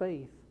his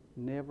faith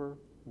never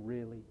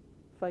really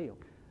failed.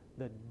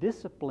 The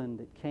discipline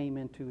that came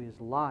into his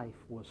life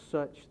was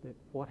such that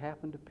what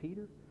happened to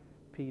Peter?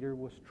 Peter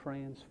was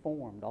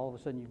transformed. All of a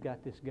sudden you've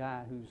got this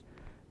guy who's,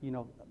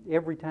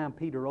 every time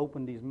Peter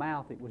opened his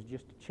mouth, it was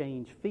just to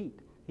change feet.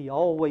 He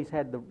always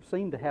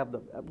seemed to have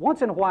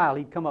once in a while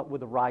he'd come up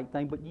with the right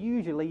thing, but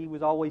usually he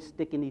was always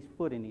sticking his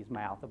foot in his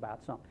mouth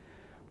about something.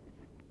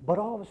 But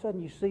all of a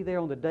sudden you see there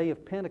on the day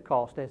of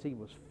Pentecost, as he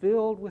was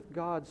filled with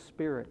God's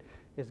Spirit,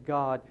 as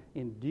God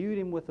endued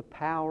him with the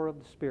power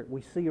of the Spirit,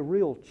 we see a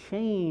real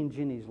change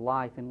in his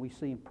life, and we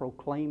see him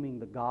proclaiming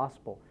the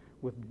gospel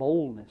with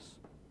boldness.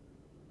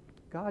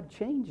 God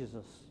changes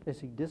us as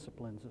He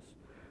disciplines us.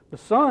 The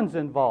Son's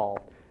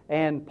involved,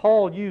 and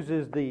Paul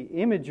uses the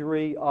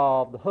imagery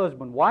of the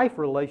husband-wife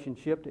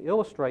relationship to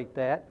illustrate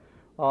that.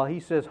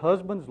 He says,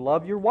 husbands,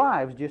 love your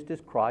wives just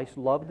as Christ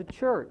loved the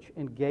church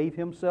and gave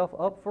Himself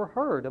up for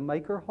her to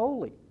make her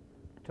holy.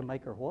 To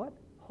make her what?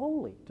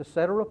 Holy. To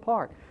set her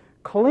apart.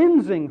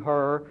 Cleansing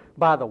her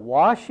by the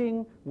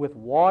washing with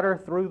water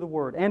through the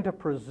Word, and to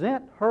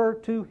present her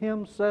to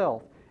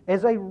Himself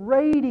as a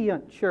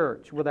radiant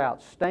church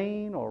without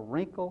stain or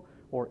wrinkle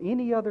or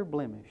any other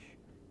blemish,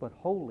 but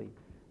holy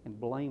and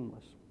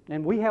blameless.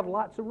 And we have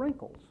lots of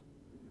wrinkles.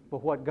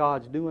 But what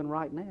God's doing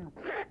right now,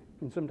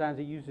 and sometimes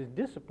He uses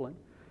discipline,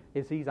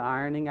 is He's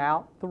ironing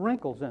out the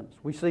wrinkles in us.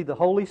 We see the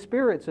Holy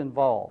Spirit's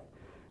involved.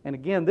 And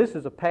again, this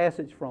is a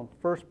passage from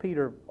 1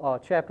 Peter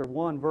chapter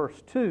 1,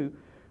 verse 2,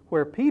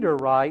 where Peter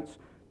writes,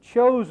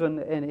 chosen,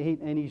 and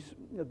he's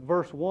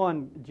verse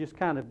 1 just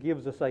kind of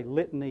gives us a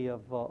litany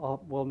of,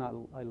 well, not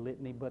a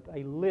litany, but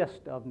a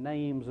list of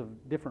names of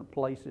different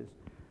places.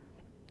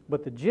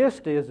 But the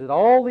gist is that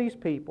all these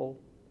people,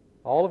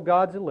 all of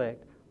God's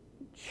elect,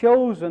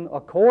 chosen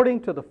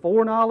according to the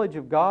foreknowledge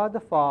of God the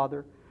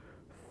Father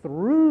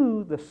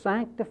through the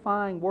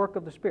sanctifying work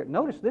of the Spirit.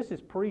 Notice this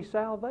is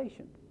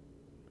pre-salvation.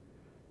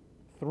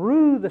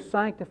 Through the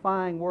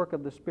sanctifying work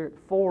of the Spirit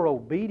for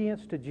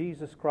obedience to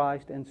Jesus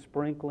Christ and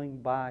sprinkling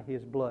by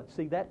His blood.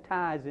 See, that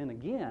ties in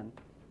again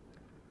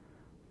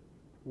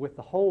with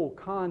the whole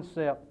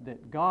concept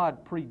that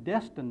God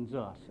predestines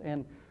us.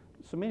 And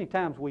so many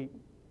times we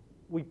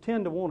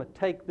tend to want to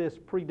take this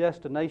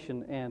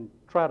predestination and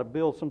try to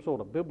build some sort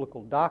of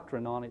biblical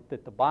doctrine on it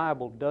that the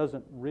Bible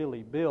doesn't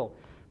really build.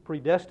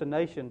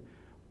 Predestination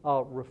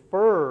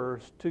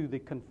refers to the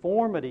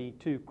conformity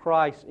to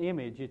Christ's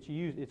image.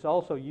 It's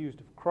also used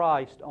of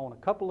Christ on a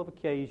couple of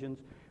occasions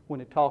when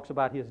it talks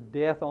about His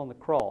death on the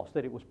cross,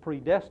 that it was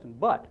predestined.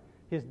 But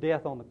His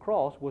death on the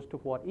cross was to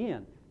what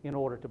end? In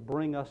order to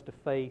bring us to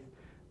faith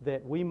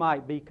that we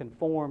might be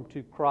conformed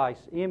to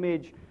Christ's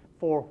image.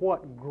 For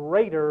what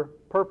greater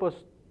purpose?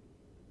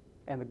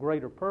 And the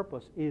greater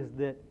purpose is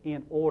that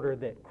in order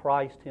that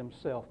Christ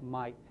Himself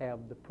might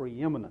have the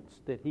preeminence,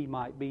 that He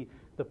might be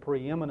the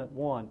preeminent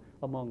one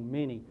among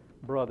many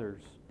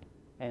brothers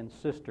and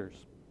sisters.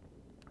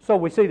 So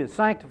we see that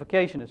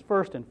sanctification is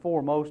first and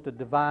foremost a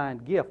divine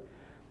gift.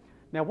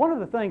 Now, one of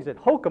the things that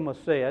Hokema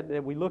said,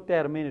 that we looked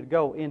at a minute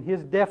ago, in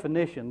his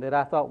definition that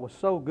I thought was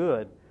so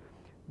good,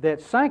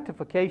 that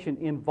sanctification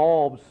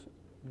involves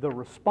the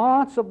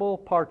responsible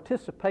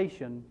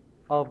participation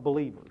of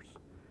believers.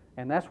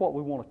 And that's what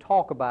we want to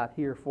talk about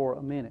here for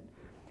a minute.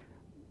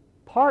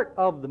 Part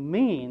of the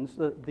means,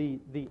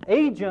 the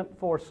agent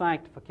for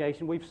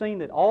sanctification, we've seen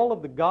that all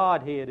of the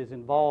Godhead is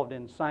involved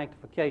in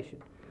sanctification.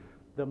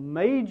 The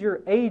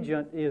major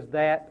agent is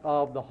that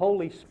of the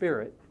Holy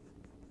Spirit.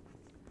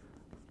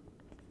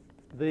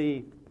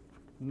 The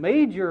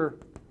major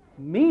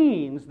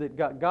means that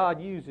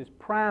God uses,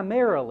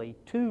 primarily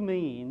two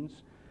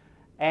means,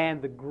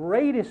 and the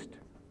greatest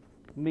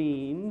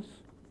means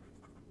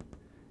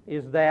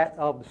is that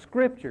of the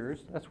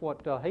Scriptures. That's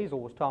what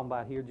Hazel was talking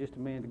about here just a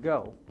minute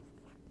ago.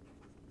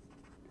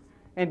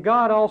 And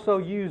God also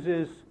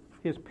uses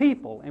His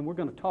people, and we're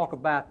going to talk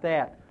about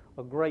that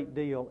a great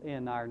deal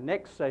in our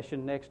next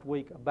session next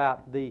week,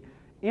 about the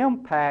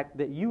impact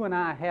that you and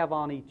I have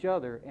on each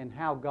other and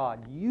how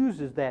God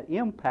uses that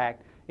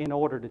impact in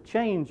order to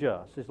change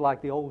us. It's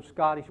like the old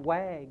Scottish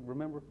wag,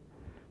 remember?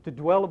 To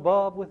dwell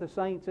above with the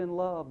saints in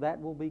love, that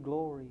will be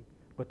glory.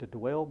 But to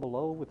dwell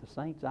below with the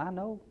saints I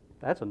know,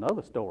 that's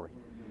another story.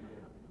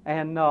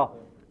 And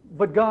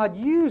but God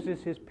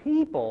uses His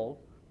people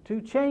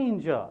to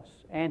change us,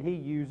 and He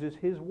uses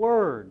His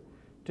Word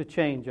to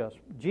change us.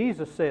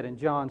 Jesus said in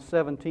John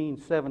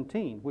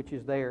 17:17, which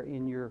is there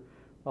in your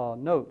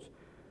notes,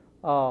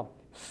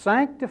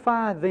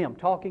 sanctify them,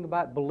 talking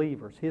about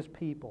believers, His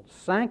people,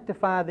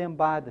 sanctify them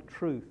by the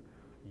truth.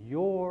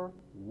 Your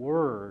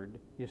Word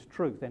is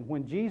truth. And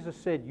when Jesus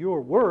said your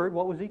Word,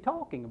 what was He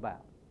talking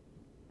about?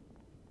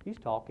 He's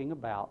talking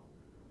about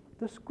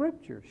the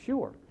Scripture,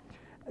 sure.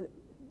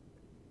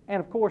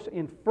 And of course,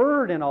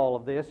 inferred in all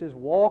of this is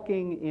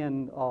walking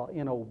in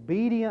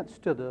obedience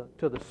to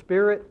the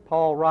Spirit.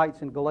 Paul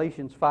writes in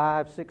Galatians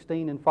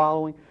 5:16 and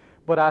following,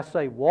 but I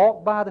say,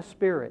 walk by the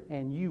Spirit,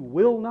 and you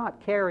will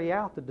not carry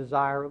out the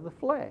desire of the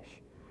flesh.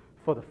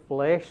 For the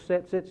flesh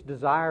sets its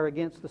desire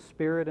against the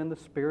Spirit, and the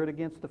Spirit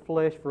against the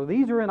flesh. For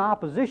these are in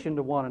opposition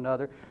to one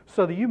another,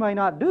 so that you may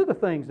not do the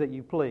things that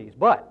you please.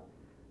 But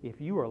if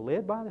you are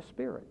led by the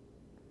Spirit,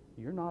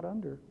 you're not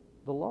under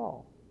the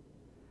law.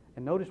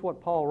 And notice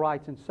what Paul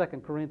writes in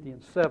 2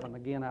 Corinthians 7.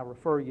 Again, I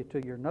refer you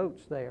to your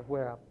notes there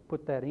where I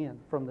put that in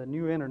from the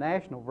New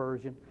International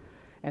Version.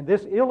 And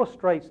this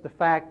illustrates the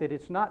fact that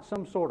it's not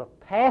some sort of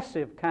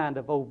passive kind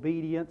of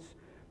obedience,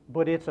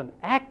 but it's an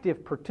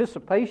active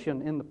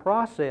participation in the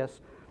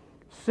process.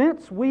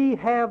 Since we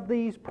have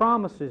these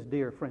promises,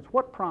 dear friends,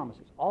 what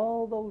promises?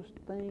 All those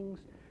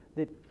things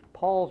that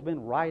Paul's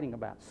been writing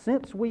about.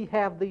 Since we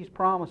have these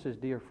promises,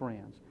 dear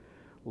friends,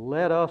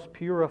 let us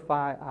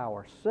purify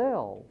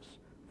ourselves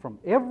from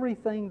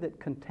everything that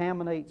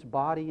contaminates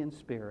body and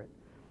spirit,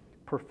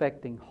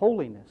 perfecting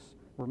holiness.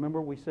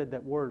 Remember, we said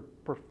that word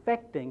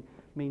perfecting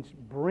means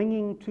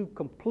bringing to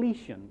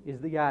completion,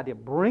 is the idea.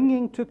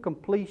 Bringing to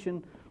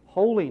completion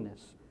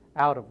holiness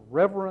out of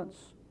reverence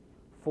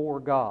for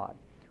God.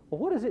 Well,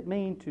 what does it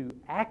mean to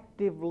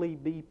actively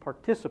be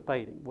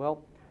participating?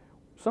 Well,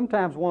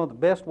 sometimes one of the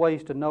best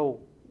ways to know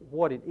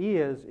what it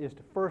is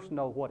to first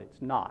know what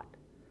it's not.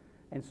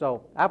 And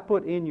so I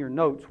put in your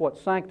notes what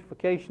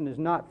sanctification is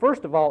not.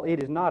 First of all,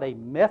 it is not a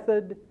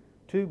method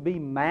to be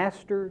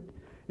mastered.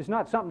 It's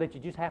not something that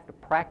you just have to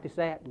practice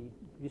at. And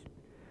you just,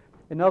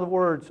 in other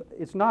words,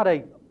 it's not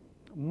a...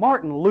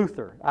 Martin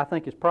Luther, I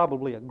think, is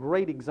probably a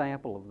great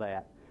example of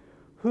that,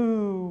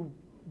 who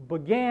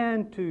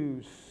began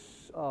to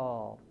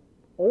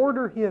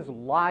order his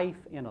life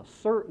in a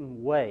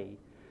certain way,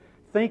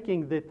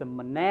 thinking that the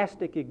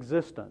monastic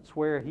existence,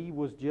 where he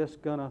was just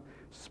going to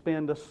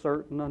spend a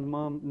certain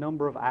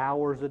number of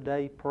hours a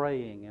day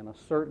praying, and a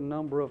certain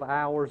number of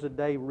hours a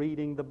day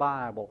reading the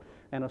Bible,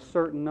 and a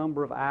certain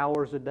number of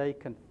hours a day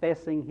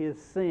confessing his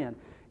sin,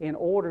 in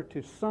order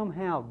to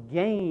somehow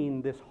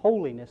gain this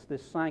holiness,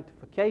 this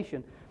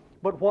sanctification.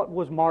 But what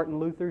was Martin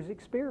Luther's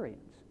experience?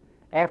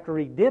 After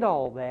he did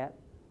all that,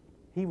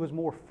 he was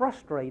more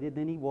frustrated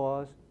than he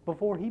was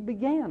before he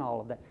began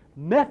all of that.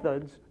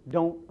 Methods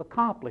don't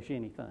accomplish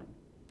anything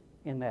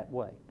in that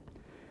way.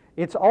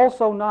 It's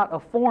also not a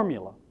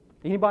formula.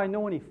 Anybody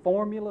know any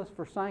formulas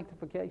for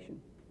sanctification?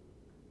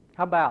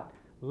 How about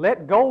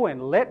let go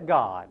and let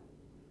God?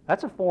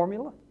 That's a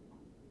formula.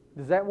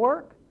 Does that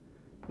work?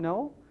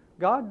 No.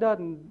 God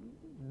doesn't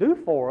do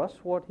for us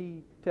what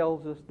He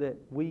tells us that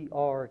we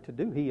are to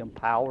do. He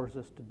empowers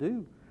us to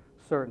do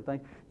certain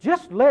things.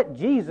 Just let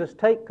Jesus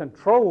take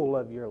control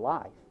of your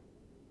life.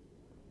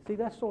 See,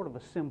 that's sort of a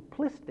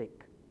simplistic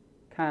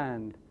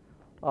kind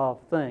of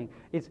thing.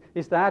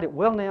 It's the idea,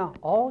 well now,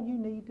 all you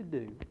need to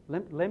do,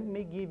 let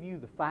me give you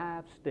the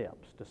 5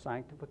 steps to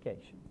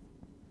sanctification.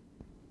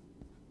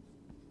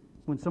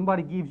 When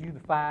somebody gives you the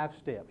 5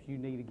 steps, you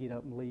need to get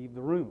up and leave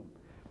the room.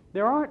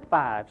 There aren't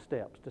 5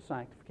 steps to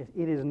sanctification.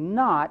 It is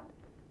not,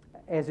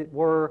 as it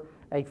were,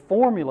 a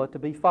formula to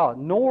be followed,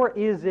 nor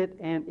is it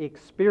an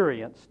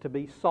experience to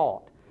be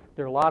sought.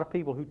 There are a lot of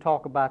people who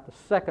talk about the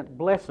second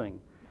blessing.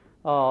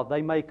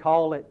 They may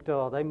call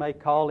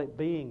it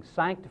being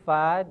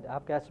sanctified.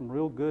 I've got some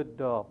real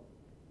good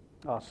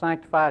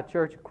Sanctified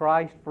Church of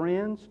Christ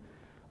friends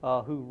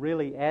who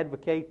really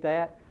advocate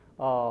that.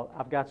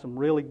 I've got some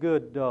really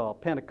good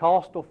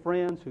Pentecostal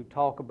friends who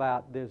talk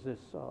about there's this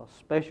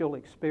special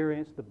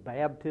experience, the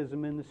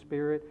baptism in the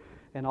Spirit,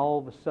 and all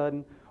of a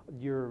sudden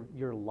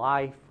your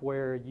life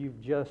where you've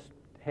just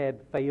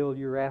had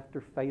failure after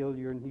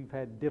failure and you've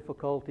had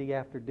difficulty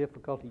after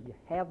difficulty. You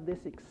have this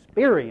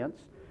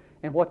experience,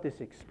 and what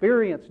this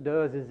experience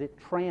does is it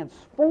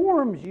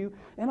transforms you,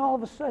 and all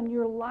of a sudden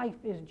your life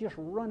is just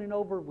running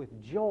over with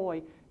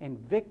joy and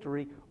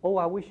victory. Oh,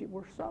 I wish it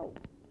were so.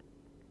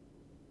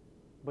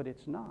 But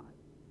it's not.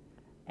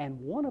 And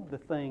one of the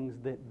things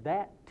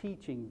that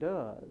teaching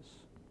does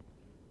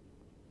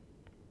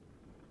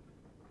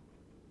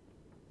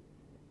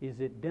is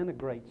it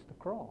denigrates the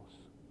cross.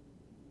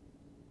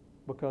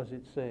 Because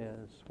it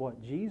says what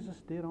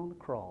Jesus did on the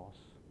cross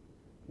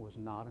was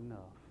not enough.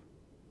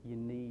 You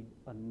need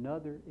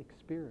another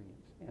experience,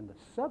 and the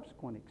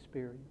subsequent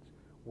experience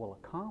will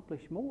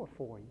accomplish more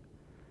for you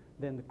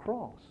than the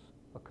cross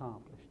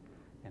accomplished.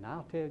 And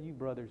I'll tell you,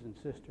 brothers and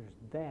sisters,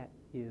 that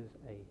is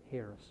a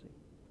heresy.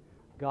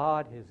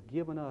 God has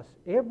given us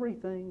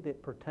everything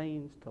that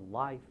pertains to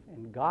life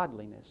and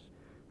godliness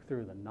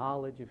through the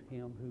knowledge of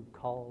Him who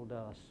called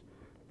us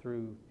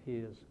through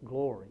His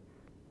glory.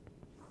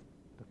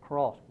 The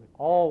cross. We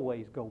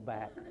always go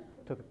back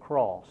to the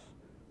cross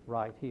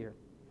right here.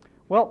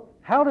 Well,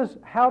 how does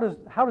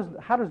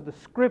the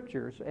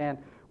Scriptures, and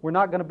we're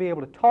not going to be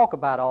able to talk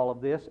about all of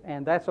this,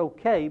 and that's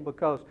okay,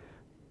 because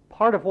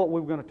part of what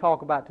we were going to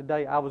talk about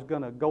today I was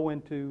going to go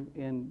into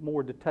in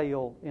more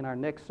detail in our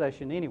next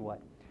session anyway.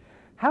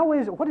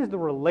 What is the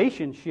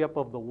relationship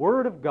of the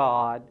Word of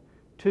God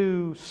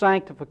to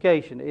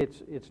sanctification?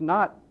 It's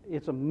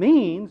a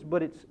means,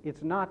 but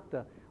it's not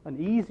an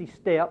easy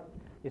step.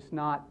 It's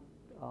not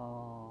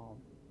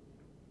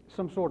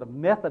some sort of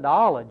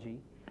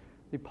methodology.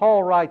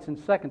 Paul writes in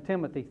 2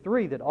 Timothy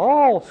 3 that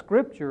all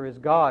Scripture is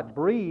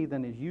God-breathed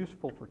and is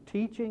useful for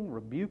teaching,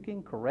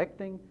 rebuking,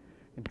 correcting,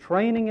 and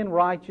training in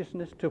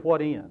righteousness, to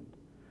what end?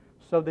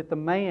 So that the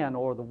man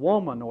or the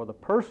woman or the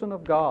person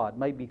of God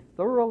may be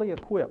thoroughly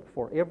equipped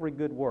for every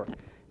good work.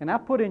 And I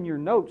put in your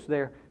notes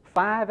there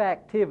 5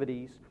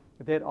 activities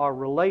that are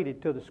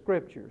related to the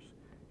Scriptures: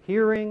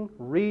 hearing,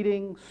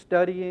 reading,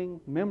 studying,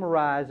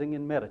 memorizing,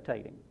 and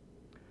meditating.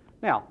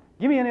 Now,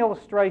 give me an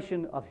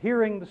illustration of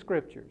hearing the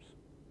Scriptures.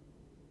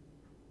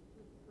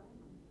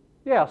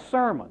 Yeah,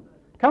 sermon.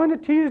 Coming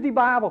to Tuesday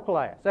Bible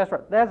class. That's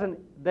right.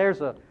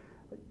 There's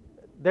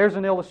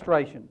an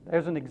illustration.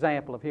 There's an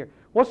example of hearing.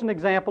 What's an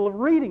example of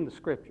reading the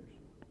Scriptures?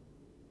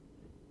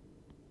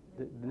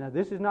 Now,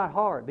 this is not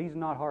hard. These are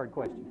not hard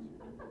questions.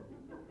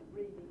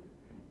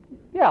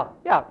 Yeah.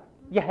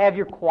 You have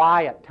your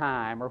quiet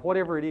time, or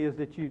whatever it is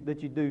that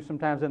you do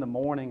sometimes in the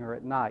morning or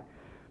at night.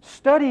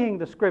 Studying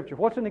the Scripture.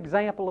 What's an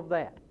example of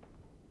that?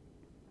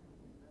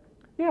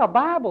 Yeah,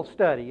 Bible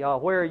study,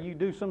 where you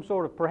do some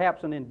sort of,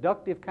 perhaps an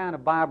inductive kind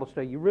of Bible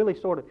study. You really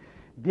sort of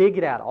dig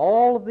it out,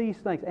 all of these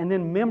things. And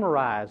then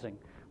memorizing.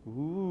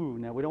 Ooh,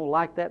 now we don't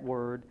like that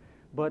word.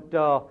 But,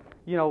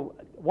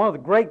 one of the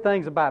great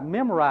things about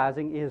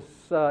memorizing is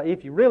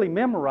if you really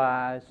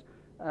memorize,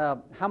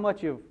 how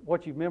much of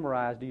what you've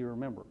memorized do you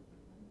remember?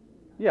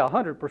 Yeah,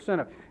 100%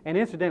 of it. And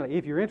incidentally,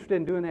 if you're interested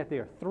in doing that,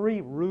 there are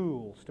 3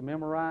 rules to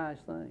memorize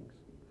things.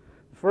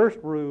 The first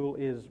rule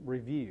is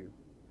review.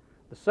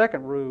 The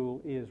second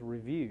rule is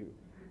review.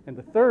 And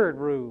the third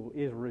rule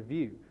is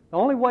review. The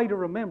only way to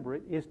remember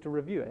it is to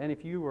review it. And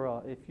if you're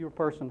a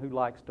person who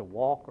likes to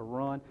walk or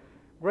run,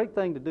 great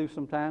thing to do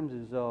sometimes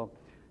is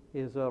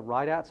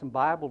write out some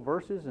Bible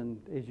verses,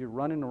 and as you're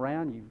running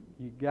around,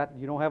 you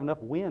don't have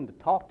enough wind to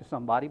talk to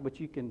somebody, but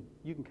you can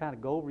kind of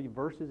go over your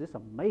verses. It's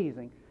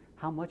amazing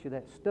how much of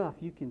that stuff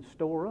you can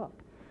store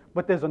up.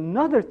 But there's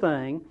another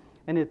thing,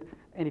 and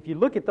if you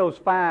look at those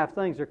 5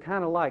 things, they're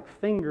kind of like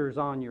fingers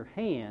on your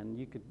hand.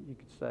 You could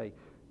say,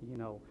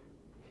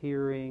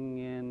 hearing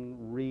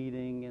and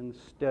reading and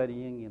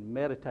studying and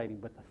meditating.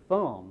 But the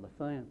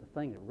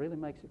thing that really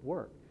makes it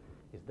work,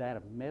 is that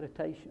of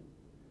meditation.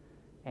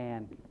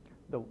 And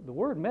the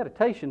word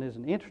meditation is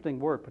an interesting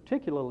word,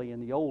 particularly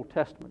in the Old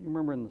Testament. You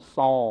remember in the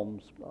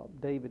Psalms,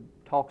 David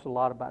talks a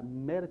lot about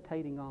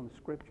meditating on the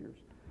Scriptures.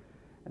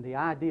 And the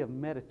idea of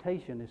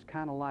meditation is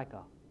kind of like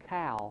a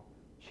cow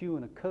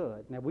chewing a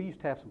cud. Now, we used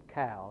to have some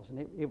cows,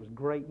 and it was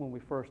great when we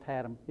first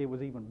had them. It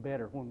was even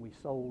better when we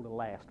sold the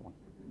last one.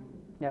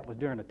 That was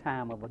during a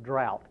time of a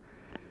drought.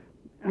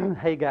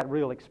 Hay got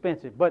real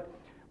expensive. But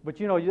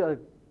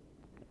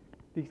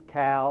these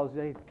cows,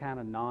 they're kind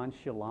of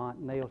nonchalant,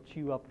 and they'll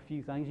chew up a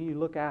few things. And you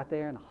look out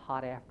there in a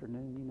hot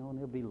afternoon, and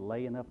they'll be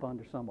laying up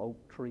under some oak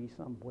tree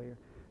somewhere,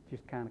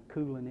 just kind of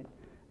cooling it.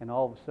 And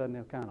all of a sudden,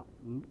 they'll kind of,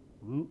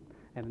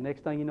 and the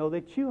next thing you know,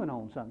 they're chewing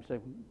on something. Say,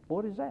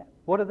 what is that?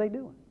 What are they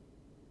doing?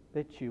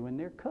 They're chewing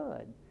their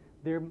cud.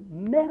 They're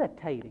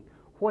meditating.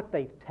 What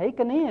they've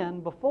taken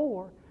in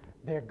before,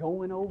 they're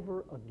going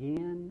over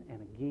again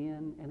and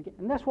again and again.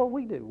 And that's what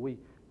we do.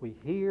 We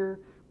hear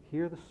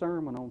the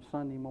sermon on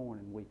Sunday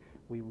morning.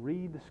 We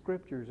read the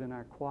Scriptures in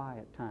our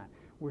quiet time.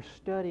 We're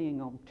studying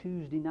on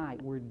Tuesday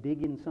night. We're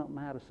digging something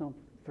out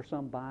for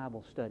some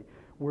Bible study.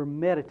 We're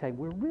meditating.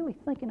 We're really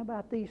thinking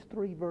about these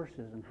 3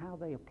 verses and how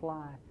they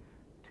apply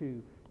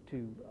to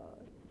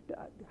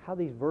how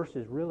these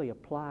verses really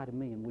apply to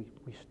me. And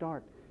we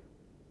start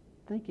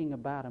thinking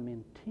about them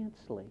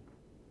intensely.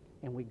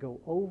 And we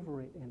go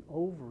over it and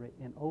over it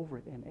and over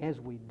it. And as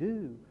we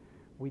do,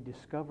 we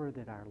discover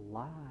that our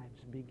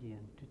lives begin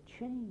to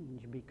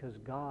change, because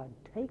God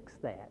takes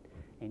that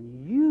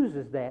and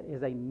uses that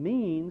as a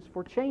means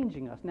for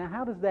changing us. Now,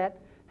 how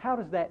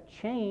does that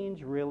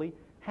change really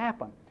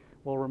happen?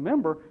 Well,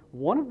 remember,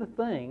 one of the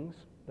things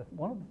that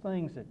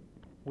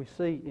we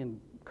see in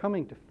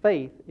coming to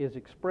faith is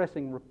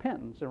expressing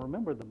repentance. And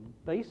remember, the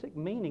basic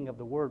meaning of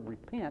the word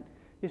repent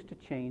is to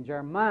change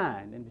our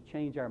mind, and to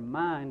change our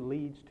mind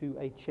leads to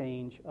a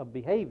change of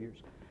behaviors.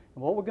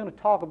 And what we're going to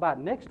talk about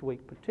next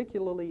week,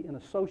 particularly in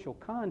a social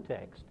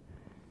context,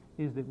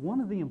 is that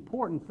one of the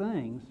important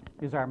things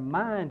is our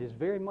mind is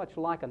very much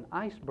like an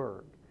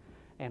iceberg.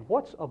 And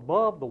what's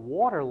above the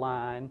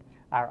waterline,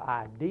 our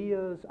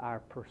ideas, our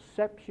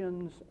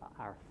perceptions,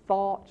 our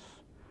thoughts,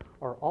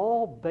 are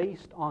all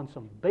based on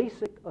some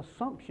basic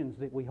assumptions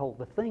that we hold,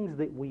 the things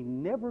that we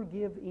never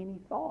give any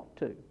thought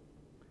to.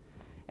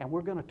 And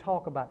we're going to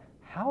talk about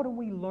how do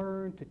we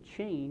learn to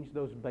change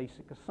those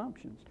basic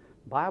assumptions.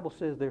 The Bible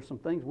says there's some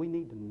things we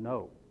need to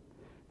know.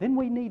 Then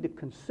we need to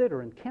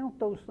consider and count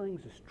those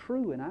things as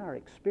true in our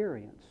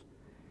experience.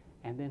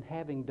 And then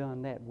having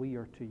done that, we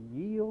are to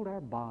yield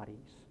our bodies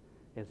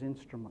as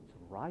instruments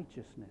of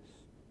righteousness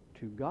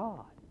to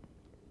God.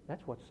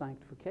 That's what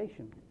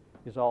sanctification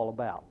is all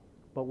about.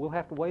 But we'll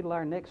have to wait till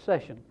our next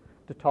session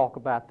to talk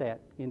about that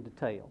in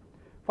detail.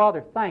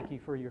 Father, thank you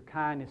for your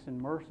kindness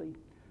and mercy.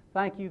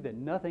 Thank you that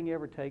nothing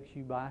ever takes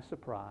you by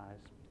surprise,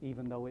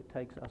 even though it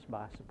takes us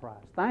by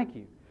surprise. Thank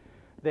you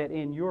that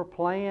in your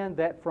plan,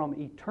 that from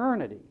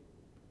eternity,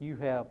 you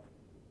have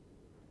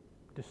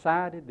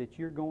decided that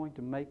you're going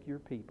to make your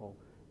people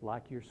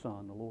like your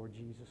Son, the Lord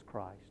Jesus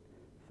Christ.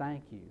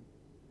 Thank you.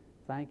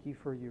 Thank you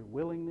for your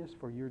willingness,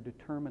 for your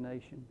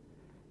determination.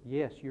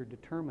 Yes, your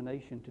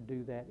determination to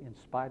do that in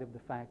spite of the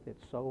fact that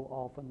so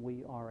often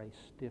we are a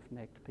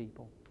stiff-necked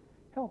people.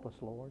 Help us,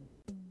 Lord.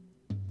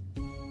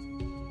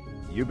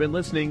 You've been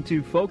listening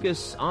to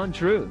Focus on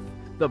Truth,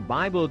 the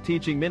Bible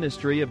teaching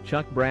ministry of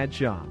Chuck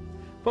Bradshaw.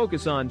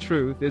 Focus on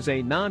Truth is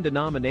a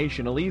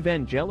non-denominational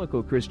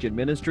evangelical Christian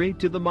ministry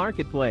to the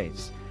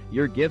marketplace.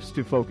 Your gifts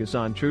to Focus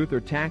on Truth are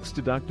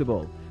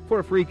tax-deductible. For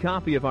a free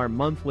copy of our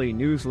monthly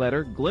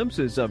newsletter,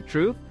 Glimpses of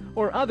Truth,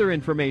 or other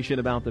information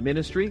about the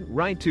ministry,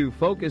 write to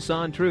Focus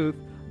on Truth,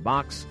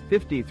 Box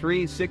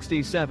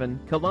 5367,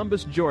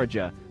 Columbus,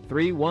 Georgia,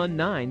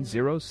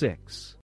 31906.